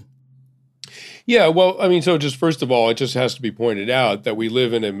freedom? Yeah, well, I mean, so just first of all, it just has to be pointed out that we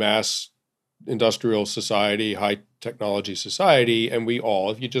live in a mass industrial society, high technology society, and we all,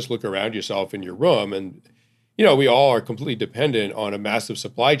 if you just look around yourself in your room, and we all are completely dependent on a massive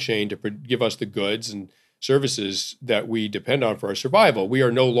supply chain to give us the goods and services that we depend on for our survival. We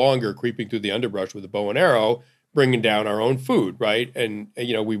are no longer creeping through the underbrush with a bow and arrow, bringing down our own food, right? And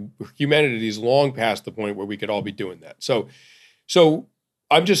humanity is long past the point where we could all be doing that. So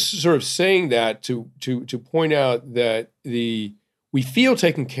I'm just sort of saying that to point out that we feel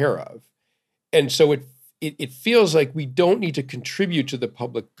taken care of, and so it feels like we don't need to contribute to the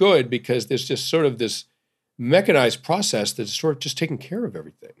public good because there's just sort of this mechanized process that's sort of just taking care of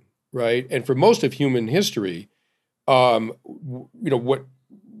everything. Right. And for most of human history, what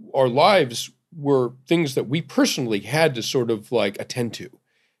our lives were things that we personally had to sort of like attend to.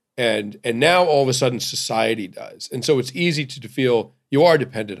 And now all of a sudden society does. And so it's easy to feel you are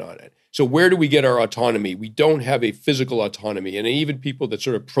dependent on it. So where do we get our autonomy? We don't have a physical autonomy. And even people that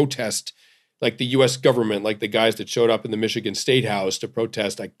sort of protest, like the US government, like the guys that showed up in the Michigan State House to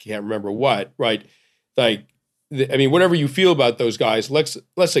protest, I can't remember what, right? Like, whatever you feel about those guys,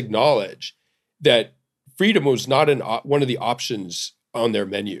 let's acknowledge that freedom was not one of the options on their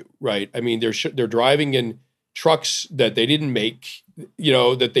menu, right? I mean, they're driving in trucks that they didn't make,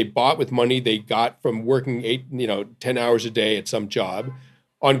 that they bought with money they got from working 10 hours a day at some job,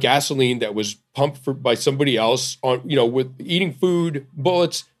 on gasoline that was pumped by somebody else, on with eating food,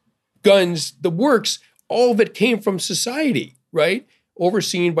 bullets, guns, the works. All of it came from society, right?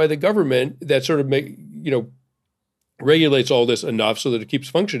 Overseen by the government that sort of regulates all this enough so that it keeps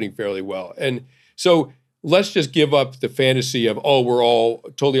functioning fairly well. And so let's just give up the fantasy of, we're all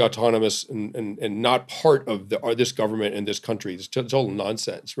totally autonomous and not part of this government and this country. It's total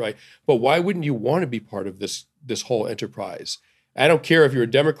nonsense, right? But why wouldn't you want to be part of this whole enterprise? I don't care if you're a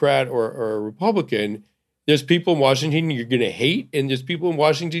Democrat or a Republican. There's people in Washington you're going to hate, and there's people in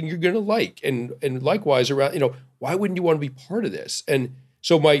Washington you're going to like. And likewise around, why wouldn't you want to be part of this? And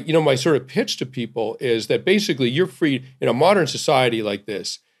so my sort of pitch to people is that basically you're free in a modern society like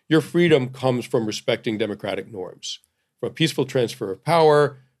this. Your freedom comes from respecting democratic norms, from peaceful transfer of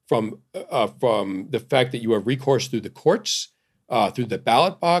power, from the fact that you have recourse through the courts, through the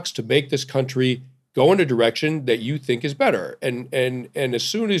ballot box to make this country go in a direction that you think is better. And as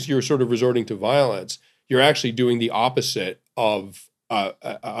soon as you're sort of resorting to violence, you're actually doing the opposite of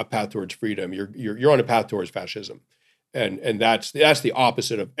a path towards freedom. You're on a path towards fascism. And that's the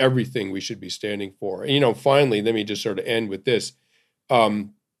opposite of everything we should be standing for. And, finally, let me just sort of end with this.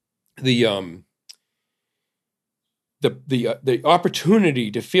 The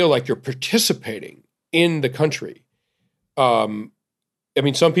opportunity to feel like you're participating in the country. Some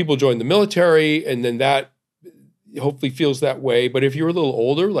people join the military, and then that hopefully feels that way. But if you're a little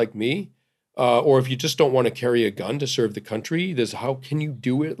older, like me, or if you just don't want to carry a gun to serve the country, how can you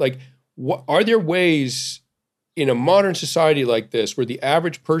do it? Like, are there ways in a modern society like this where the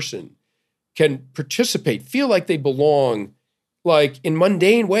average person can participate, feel like they belong, like in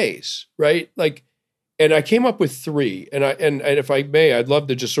mundane ways, right? Like, and I came up with 3, and if I may, I'd love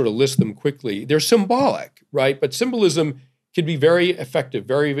to just sort of list them quickly. They're symbolic, right? But symbolism can be very effective,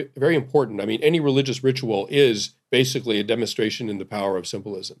 very, very important. I mean, any religious ritual is basically a demonstration in the power of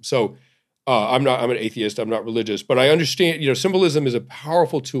symbolism. So I'm an atheist, I'm not religious, but I understand, symbolism is a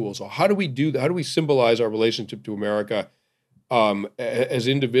powerful tool. So how do we symbolize our relationship to America as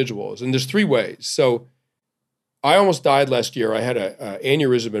individuals? And there's 3 ways. So I almost died last year. I had an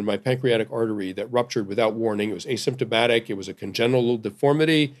aneurysm in my pancreatic artery that ruptured without warning. It was asymptomatic. It was a congenital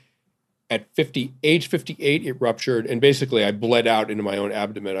deformity. At age 58, it ruptured, and basically I bled out into my own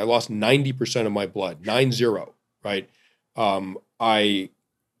abdomen. I lost 90% of my blood, 90, right? Almost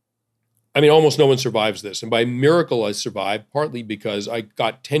no one survives this. And by miracle, I survived, partly because I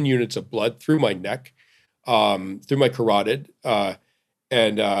got 10 units of blood through my neck, through my carotid.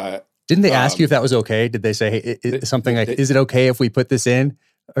 Didn't they ask you if that was okay? Did they say, hey, something like, is it okay if we put this in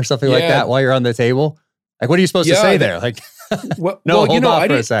or something like that while you're on the table? Like, what are you supposed to say there? Like, hold off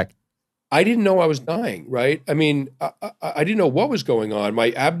for a sec. I didn't know I was dying, right? I mean, I didn't know what was going on.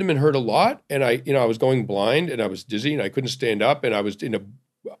 My abdomen hurt a lot, and I was going blind, and I was dizzy, and I couldn't stand up, and I was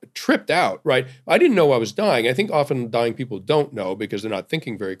tripped out, right? I didn't know I was dying. I think often dying people don't know because they're not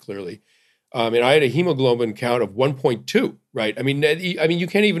thinking very clearly. And I had a hemoglobin count of 1.2, right? I mean, you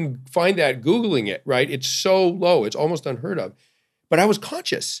can't even find that Googling it, right? It's so low. It's almost unheard of. But I was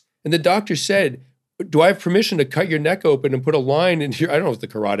conscious. And the doctor said, do I have permission to cut your neck open and put a line into your, I don't know if it's the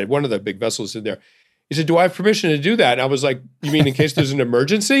carotid, one of the big vessels in there. He said, do I have permission to do that? And I was like, you mean in case there's an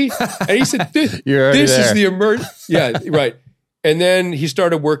emergency? And he said, this is the emergency. Yeah, right. And then he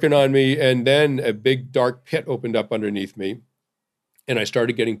started working on me, and then a big dark pit opened up underneath me. And I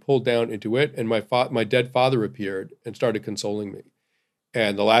started getting pulled down into it, and my dead father appeared and started consoling me.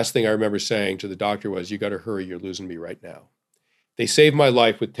 And the last thing I remember saying to the doctor was, you got to hurry, you're losing me right now. They saved my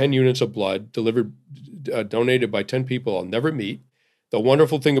life with 10 units of blood, donated by 10 people I'll never meet. The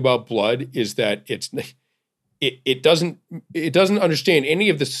wonderful thing about blood is that it doesn't understand any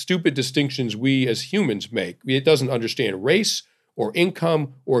of the stupid distinctions we as humans make. It doesn't understand race or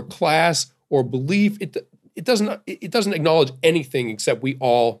income or class or belief. It doesn't acknowledge anything except we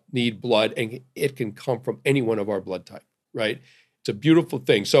all need blood, and it can come from any one of our blood type, right? It's a beautiful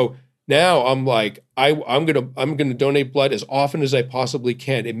thing. So now I'm like, I'm gonna donate blood as often as I possibly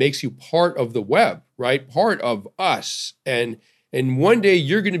can. It makes you part of the web, right? Part of us. And one day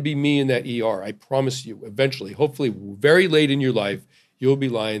you're gonna be me in that ER. I promise you, eventually, hopefully very late in your life, you'll be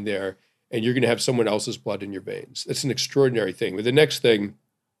lying there and you're gonna have someone else's blood in your veins. It's an extraordinary thing. But the next thing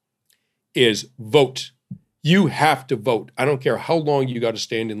is vote. You have to vote. I don't care how long you got to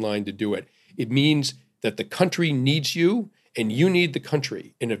stand in line to do it. It means that the country needs you and you need the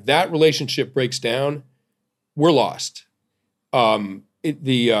country. And if that relationship breaks down, we're lost.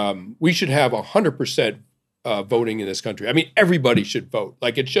 We should have 100% voting in this country. I mean, everybody should vote.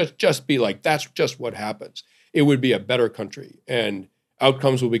 Like, it just be like, that's just what happens. It would be a better country. And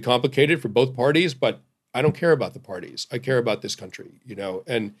outcomes will be complicated for both parties, but I don't care about the parties. I care about this country,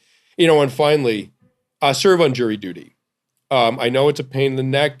 And finally, serve on jury duty. I know it's a pain in the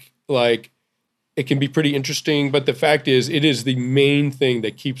neck. Like, it can be pretty interesting, but the fact is, it is the main thing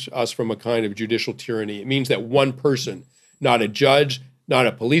that keeps us from a kind of judicial tyranny. It means that one person, not a judge, not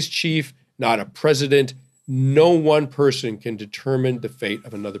a police chief, not a president, no one person can determine the fate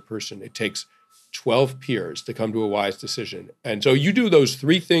of another person. It takes 12 peers to come to a wise decision. And so you do those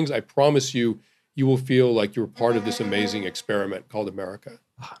 3 things, I promise you, you will feel like you're part of this amazing experiment called America.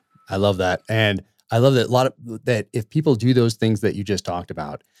 I love that. And I love that if people do those things that you just talked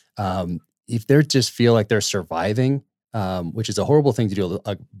about, if they just feel like they're surviving, which is a horrible thing to do.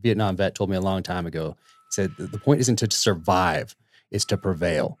 A Vietnam vet told me a long time ago, he said, the point isn't to survive. is to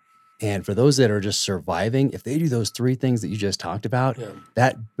prevail. And for those that are just surviving, if they do those three things that you just talked about,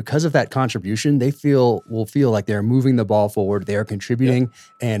 that because of that contribution, they will feel like they're moving the ball forward, they're contributing,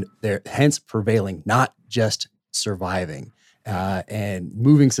 and they're hence prevailing, not just surviving, and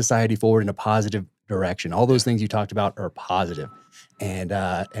moving society forward in a positive direction. All those things you talked about are positive. And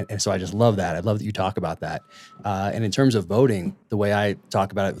so I just love that. I love that you talk about that. And in terms of voting, the way I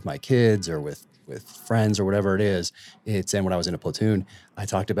talk about it with my kids or with friends or whatever it is, and when I was in a platoon, I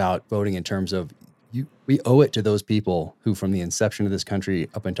talked about voting in terms of we owe it to those people who from the inception of this country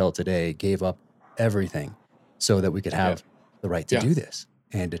up until today gave up everything so that we could have the right to do this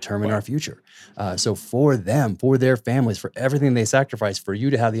and determine our future. So for them, for their families, for everything they sacrificed, for you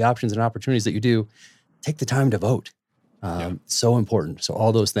to have the options and opportunities that you do, take the time to vote. So important. So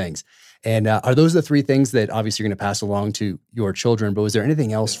all those things. And are those the three things that obviously you're going to pass along to your children? But was there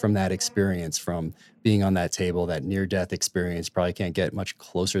anything else from that experience, from being on that table, that near-death experience? Probably can't get much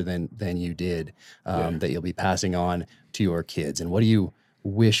closer than you did, that you'll be passing on to your kids. And what do you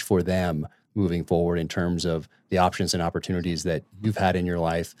wish for them moving forward in terms of the options and opportunities that you've had in your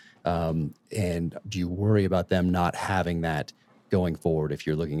life? And do you worry about them not having that going forward if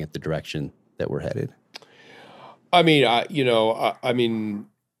you're looking at the direction that we're headed? I mean,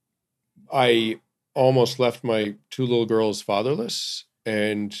 I almost left my two little girls fatherless,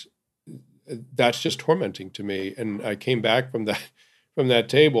 and that's just tormenting to me. And I came back from that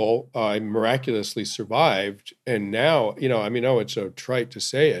table. I miraculously survived, and now, it's so trite to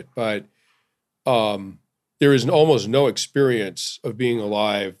say it, but there is almost no experience of being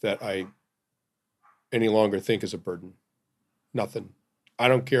alive that I any longer think is a burden. Nothing. I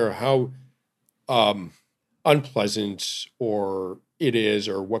don't care how unpleasant or it is,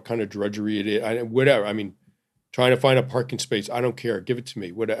 or what kind of drudgery it is, whatever. I mean, trying to find a parking space, I don't care. Give it to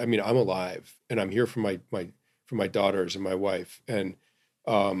me. I'm alive, and I'm here for my daughters and my wife, and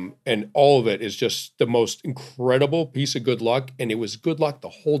all of it is just the most incredible piece of good luck. And it was good luck the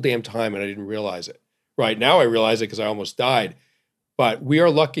whole damn time, and I didn't realize it. Right now, I realize it because I almost died. But we are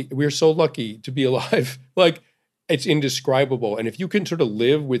lucky. We are so lucky to be alive. Like, it's indescribable. And if you can sort of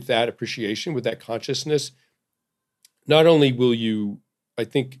live with that appreciation, with that consciousness, not only will you, I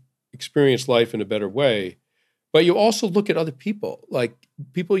think, experience life in a better way, but you also look at other people, like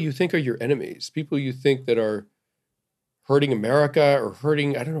people you think are your enemies, people you think that are hurting America or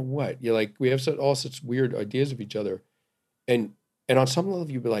hurting, I don't know what. You're like, we have all such weird ideas of each other. And on some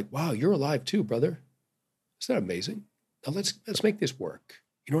level, you'd be like, wow, you're alive too, brother. Isn't that amazing? Now let's make this work.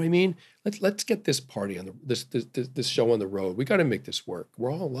 You know what I mean? Let's get this party on this show on the road. We got to make this work.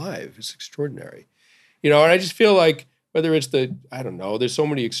 We're all alive. It's extraordinary. And I just feel like whether it's I don't know, there's so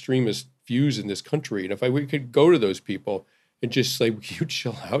many extremist views in this country. And if we could go to those people and just say, will you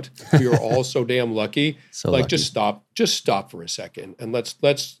chill out? We are all so damn lucky. Lucky. Just stop for a second. And let's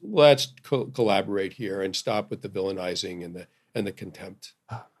collaborate here and stop with the villainizing and the contempt.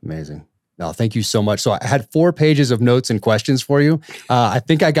 Amazing. No, thank you so much. So I had 4 pages of notes and questions for you. I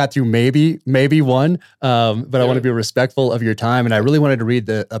think I got through maybe one, but I want to be respectful of your time. And I really wanted to read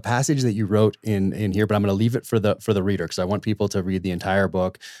a passage that you wrote in here, but I'm going to leave it for the reader because I want people to read the entire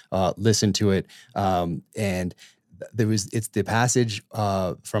book, listen to it. And it's the passage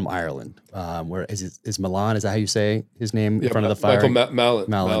from Ireland, where is Milan, is that how you say his name? In front of the firing? Michael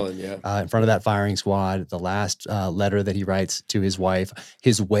Mallon, yeah. In front of that firing squad, the last letter that he writes to his wife,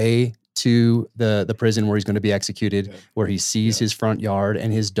 his way to the prison where he's going to be executed, where he sees his front yard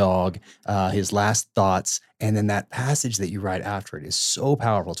and his dog, his last thoughts. And then that passage that you write after it is so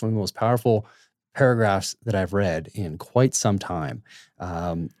powerful. It's one of the most powerful paragraphs that I've read in quite some time.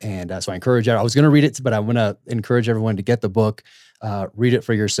 So I encourage you, I was going to read it, but I want to encourage everyone to get the book, read it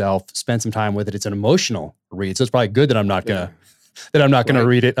for yourself, spend some time with it. It's an emotional read. So it's probably good that I'm not going to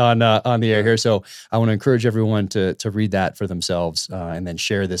read it on the air here. So I want to encourage everyone to read that for themselves, and then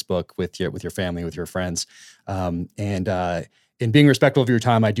share this book with your family, with your friends. In being respectful of your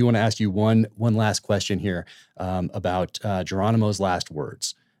time, I do want to ask you one last question here, about Geronimo's last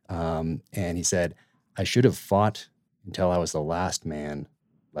words. And he said, "I should have fought until I was the last man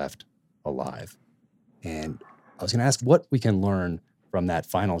left alive." And I was going to ask what we can learn from that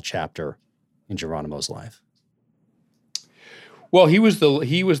final chapter in Geronimo's life. Well, he was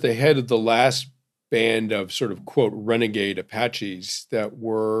the head of the last band of sort of quote renegade Apaches that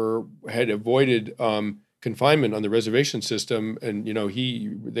had avoided confinement on the reservation system, and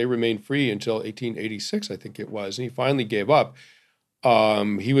they remained free until 1886, I think it was, and he finally gave up.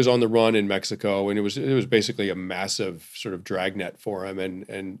 He was on the run in Mexico, and it was basically a massive sort of dragnet for him,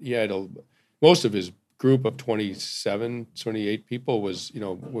 and he had most of his group of 27, 28 people was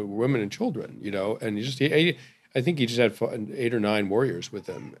were women and children, and I think he just had 8 or 9 warriors with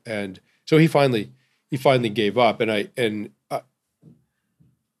him, and so he finally gave up. And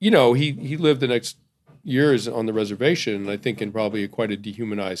he lived the next years on the reservation, I think in probably quite a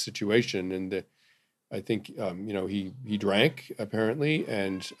dehumanized situation. And I think he drank apparently,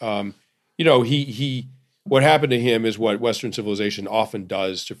 and he what happened to him is what Western civilization often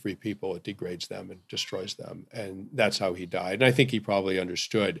does to free people. It degrades them and destroys them, and that's how he died. And I think he probably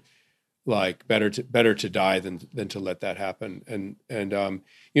understood, like, better to die than to let that happen. And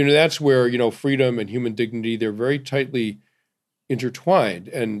that's where freedom and human dignity, they're very tightly intertwined,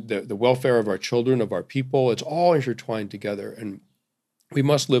 and the welfare of our children, of our people, it's all intertwined together. And we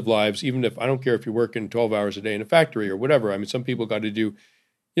must live lives, even if I don't care if you're working 12 hours a day in a factory or whatever. I mean, some people got to do.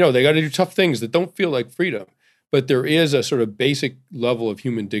 They got to do tough things that don't feel like freedom, but there is a sort of basic level of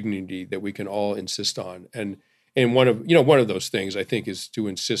human dignity that we can all insist on. And one of those things, I think, is to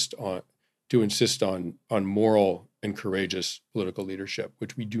insist on moral and courageous political leadership,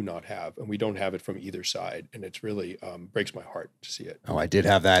 which we do not have, and we don't have it from either side. And it's really breaks my heart to see it. Oh, I did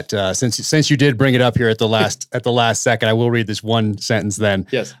have that. Since you did bring it up here at the last second, I will read this one sentence then.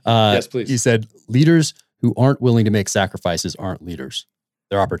 Yes, yes, please. You said, leaders who aren't willing to make sacrifices aren't leaders.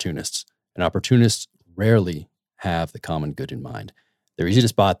 They're opportunists, and opportunists rarely have the common good in mind. They're easy to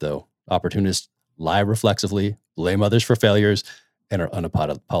spot, though. Opportunists lie reflexively, blame others for failures, and are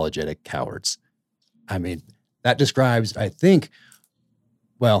unapologetic cowards. I mean, that describes, I think,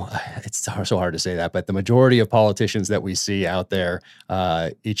 well, it's so hard to say that, but the majority of politicians that we see out there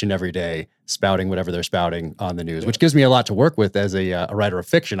each and every day spouting whatever they're spouting on the news, which gives me a lot to work with as a writer of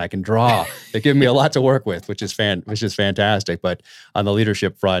fiction. I can draw. They give me a lot to work with, which is fantastic. But on the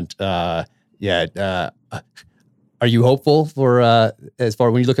leadership front, are you hopeful for as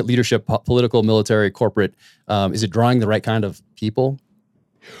far when you look at leadership, political, military, corporate? Is it drawing the right kind of people?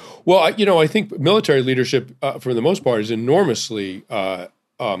 Well, I think military leadership, for the most part, is enormously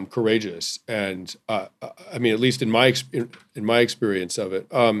courageous, and I mean, at least in my experience of it,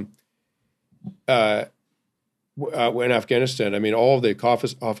 in Afghanistan, I mean, all of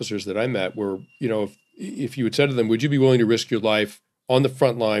the officers that I met were, if you had said to them, "Would you be willing to risk your life on the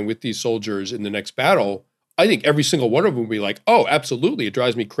front line with these soldiers in the next battle?" I think every single one of them would be like, "Oh, absolutely! It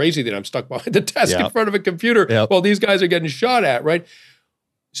drives me crazy that I'm stuck behind the desk in front of a computer while these guys are getting shot at." Right.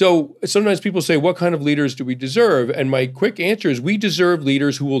 So sometimes people say, what kind of leaders do we deserve? And my quick answer is we deserve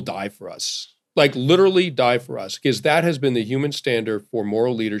leaders who will die for us, like literally die for us, because that has been the human standard for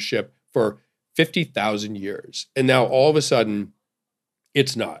moral leadership for 50,000 years. And now all of a sudden,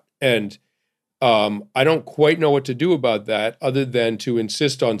 it's not. And I don't quite know what to do about that other than to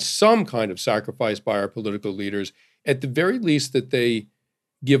insist on some kind of sacrifice by our political leaders, at the very least that they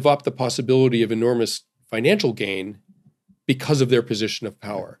give up the possibility of enormous financial gain because of their position of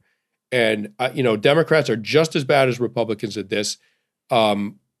power. And, Democrats are just as bad as Republicans at this.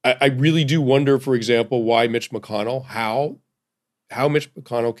 I really do wonder, for example, why Mitch McConnell, how Mitch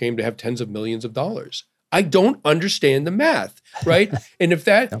McConnell came to have tens of millions of dollars. I don't understand the math, right? And if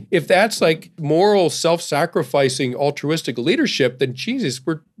that's like moral, self-sacrificing, altruistic leadership, then Jesus,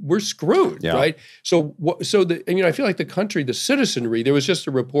 we're screwed, right? So I feel like the country, the citizenry. There was just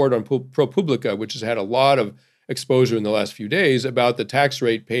a report on ProPublica, which has had a lot of exposure in the last few days about the tax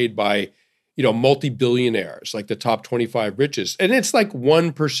rate paid by, multi-billionaires, like the top 25 richest. And it's like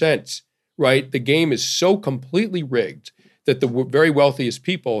 1%, right? The game is so completely rigged that the very wealthiest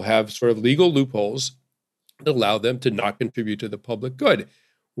people have sort of legal loopholes that allow them to not contribute to the public good.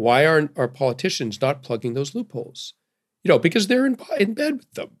 Why aren't our politicians not plugging those loopholes? Because they're in bed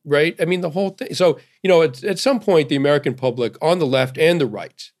with them, right? I mean, the whole thing. So, at some point, the American public on the left and the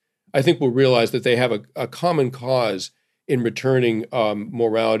right, I think will realize that they have a common cause in returning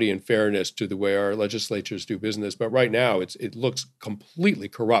morality and fairness to the way our legislatures do business. But right now, it looks completely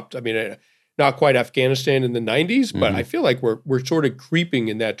corrupt. I mean, not quite Afghanistan in the 90s, but I feel like we're sort of creeping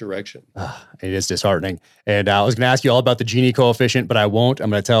in that direction. It is disheartening. And I was going to ask you all about the Gini coefficient, but I won't. I'm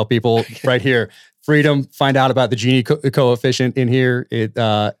going to tell people right here, freedom, find out about the Gini coefficient in here.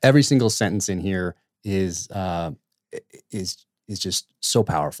 Every single sentence in here is just so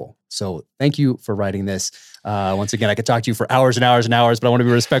powerful. So thank you for writing this. Once again, I could talk to you for hours and hours and hours, but I want to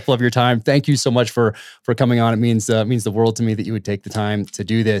be respectful of your time. Thank you so much for coming on. It means the world to me that you would take the time to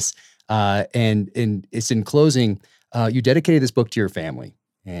do this. And it's in closing, you dedicated this book to your family,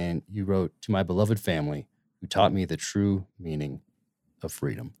 and you wrote, "To my beloved family who taught me the true meaning of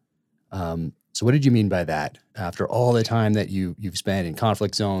freedom." So what did you mean by that? After all the time that you've spent in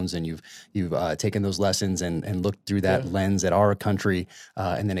conflict zones, and you've taken those lessons and looked through that lens at our country,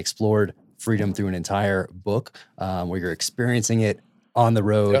 and then explored freedom through an entire book where you're experiencing it on the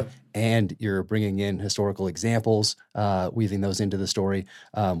road, Yeah. and you're bringing in historical examples, weaving those into the story.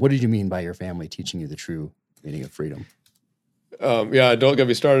 What did you mean by your family teaching you the true meaning of freedom? Yeah, don't get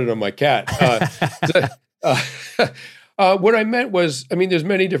me started on my cat. What I meant was, I mean, there's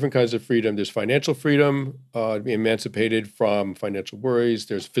many different kinds of freedom. There's financial freedom, to be emancipated from financial worries.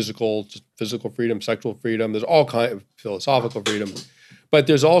 There's physical freedom, sexual freedom. There's all kinds of philosophical freedom. But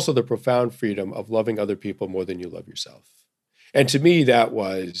there's also the profound freedom of loving other people more than you love yourself. And to me, that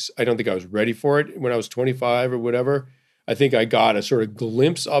was, I don't think I was ready for it when I was 25 or whatever. I think I got a sort of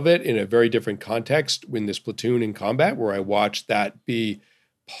glimpse of it in a very different context when this platoon in combat, where I watched that be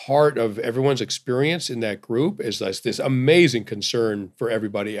part of everyone's experience in that group, is this amazing concern for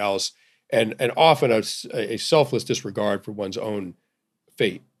everybody else, and often a selfless disregard for one's own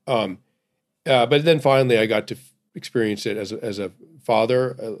fate. But then finally, I got to experience it as a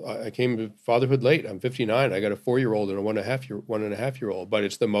father. I came to fatherhood late. I'm 59. I got a 4-year-old and a 1.5-year-old. But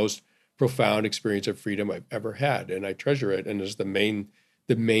it's the most profound experience of freedom I've ever had, and I treasure it. And it's the main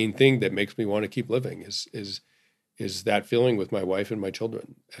thing that makes me want to keep living is that feeling with my wife and my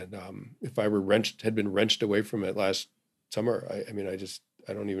children. And if I had been wrenched away from it last summer, I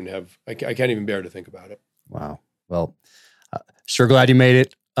don't even have. I can't even bear to think about it. Wow. Well, sure glad you made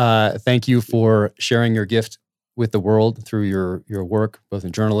it. Thank you for sharing your gift with the world through your work, both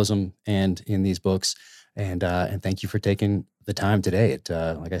in journalism and in these books. And thank you for taking the time today. It,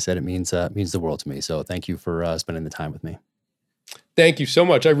 like I said, it means the world to me. So thank you for spending the time with me. Thank you so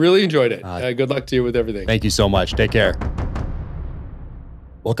much. I really enjoyed it. Good luck to you with everything. Thank you so much. Take care.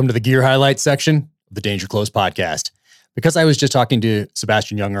 Welcome to the Gear Highlights section of the Danger Close podcast. Because I was just talking to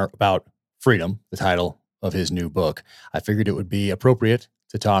Sebastian Junger about Freedom, the title of his new book, I figured it would be appropriate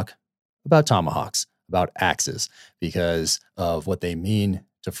to talk about tomahawks, about axes, because of what they mean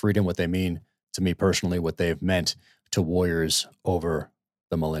to freedom, what they mean to me personally, what they've meant to warriors over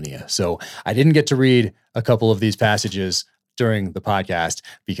the millennia. So I didn't get to read a couple of these passages during the podcast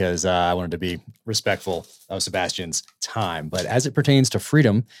because I wanted to be respectful of Sebastian's time. But as it pertains to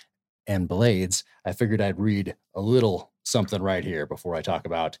freedom and blades, I figured I'd read a little something right here before I talk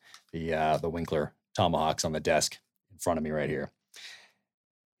about the Winkler tomahawks on the desk in front of me right here.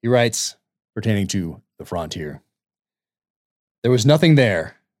 He writes, pertaining to the frontier, "There was nothing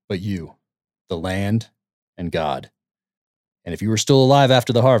there but you, the land, and God. And if you were still alive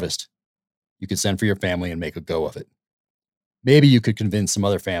after the harvest, you could send for your family and make a go of it. Maybe you could convince some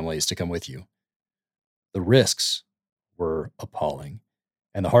other families to come with you. The risks were appalling,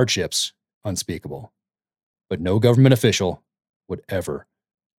 and the hardships unspeakable. But no government official would ever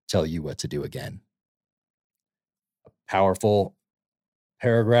tell you what to do again." A powerful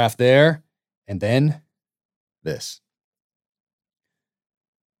paragraph there. And then this.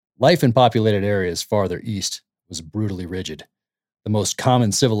 "Life in populated areas farther east was brutally rigid. The most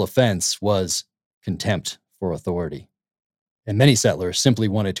common civil offense was contempt for authority. And many settlers simply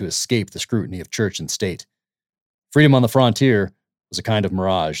wanted to escape the scrutiny of church and state. Freedom on the frontier was a kind of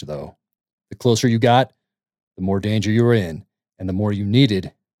mirage, though. The closer you got, the more danger you were in, and the more you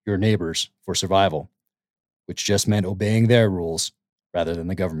needed your neighbors for survival, which just meant obeying their rules rather than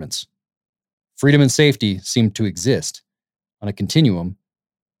the government's. Freedom and safety seemed to exist on a continuum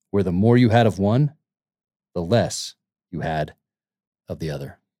where the more you had of one, the less you had of the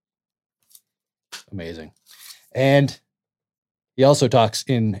other." Amazing. And he also talks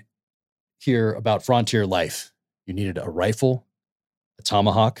in here about frontier life. You needed a rifle, a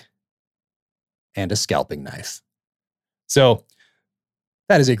tomahawk, and a scalping knife. So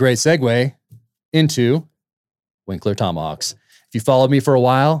that is a great segue into Winkler tomahawks. If you followed me for a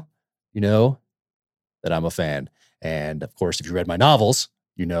while, you know that I'm a fan. And of course, if you read my novels,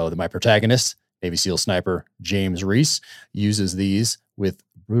 you know that my protagonist, Navy SEAL sniper James Reese, uses these with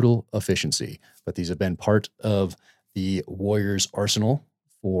brutal efficiency. But these have been part of the Warriors' arsenal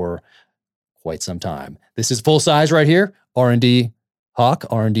for quite some time. This is full size right here, R&D Hawk,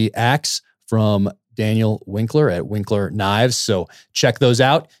 R&D Axe from Daniel Winkler at Winkler Knives. So check those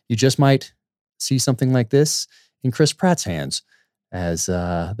out. You just might see something like this in Chris Pratt's hands as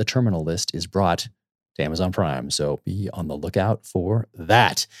the terminal list is brought to Amazon Prime. So be on the lookout for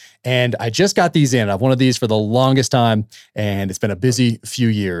that. And I just got these in. I've wanted these for the longest time, and it's been a busy few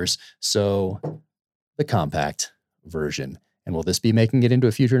years. So the compact version. And will this be making it into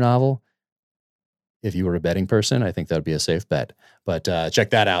a future novel? If you were a betting person, I think that would be a safe bet. But check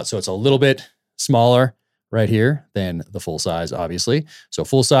that out. So it's a little bit smaller right here than the full size, obviously. So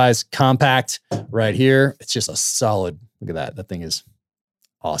full size, compact right here. It's just a solid, look at that. That thing is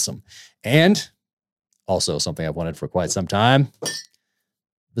awesome. And also something I've wanted for quite some time,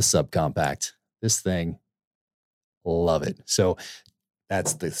 the subcompact. This thing, love it. So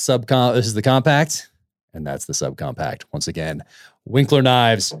That's the this is the compact, and that's the subcompact. Once again, Winkler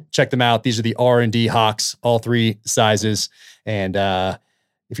knives. Check them out. These are the R&D Hawks, all 3 sizes. And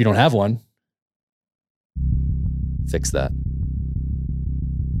if you don't have one, fix that.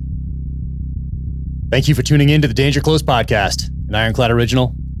 Thank you for tuning in to the Danger Close podcast, an Ironclad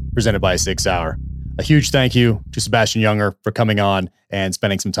original presented by 6 Hour. A huge thank you to Sebastian Junger for coming on and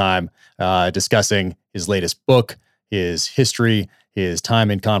spending some time discussing his latest book, his history, his time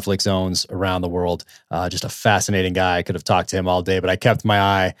in conflict zones around the world. Just a fascinating guy. I could have talked to him all day, but I kept my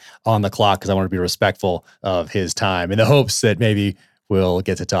eye on the clock because I want to be respectful of his time in the hopes that maybe we'll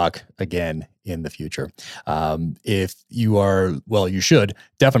get to talk again in the future. If you are, well, you should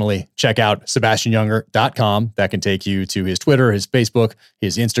definitely check out SebastianJunger.com. That can take you to his Twitter, his Facebook,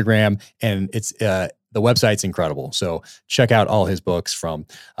 his Instagram, and it's the website's incredible. So check out all his books from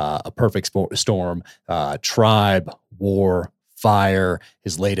A Perfect Storm, Tribe, War, Fire,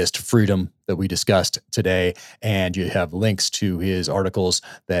 his latest Freedom that we discussed today. And you have links to his articles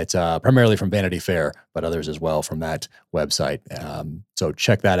that primarily from Vanity Fair, but others as well from that website. So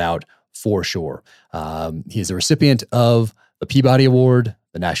check that out for sure. He's a recipient of the Peabody Award,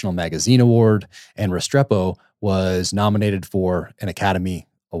 the National Magazine Award, and Restrepo was nominated for an Academy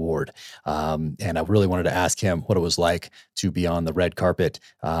Award. And I really wanted to ask him what it was like to be on the red carpet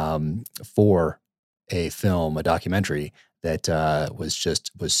for a film, a documentary that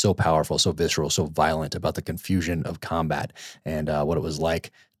was so powerful, so visceral, so violent about the confusion of combat, and what it was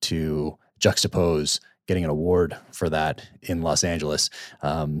like to juxtapose getting an award for that in Los Angeles,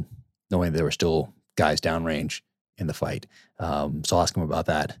 knowing there were still guys downrange in the fight. So I'll ask him about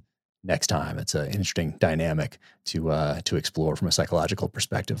that next time. It's an interesting dynamic to explore from a psychological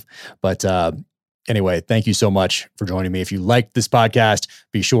perspective. But anyway, thank you so much for joining me. If you liked this podcast,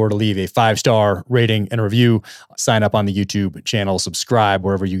 be sure to leave a 5-star rating and review. Sign up on the YouTube channel, subscribe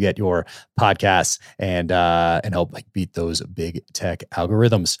wherever you get your podcasts, and help beat those big tech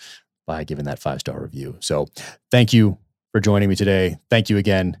algorithms by giving that 5-star review. So thank you for joining me today. Thank you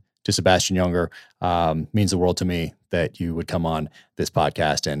again to Sebastian Junger. Means the world to me that you would come on this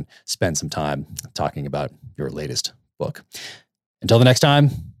podcast and spend some time talking about your latest book. Until the next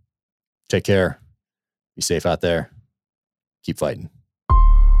time, take care. Be safe out there. Keep fighting.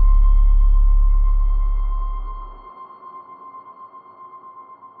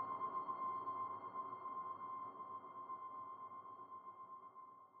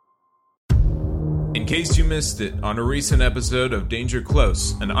 In case you missed it, on a recent episode of Danger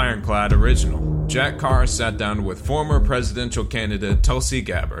Close, an Ironclad original, Jack Carr sat down with former presidential candidate Tulsi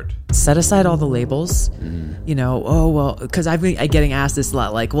Gabbard. Set aside all the labels, because I've been getting asked this a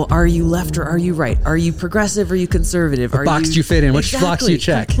lot, like, well, are you left or are you right? Are you progressive or are you conservative? What box do you fit in? Which box do you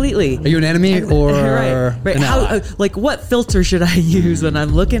check? Completely. Are you an enemy or right. an ally? What filter should I use when I'm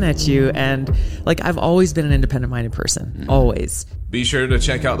looking at you? And I've always been an independent-minded person, always. Be sure to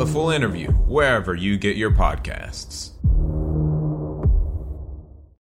check out the full interview wherever you get your podcasts.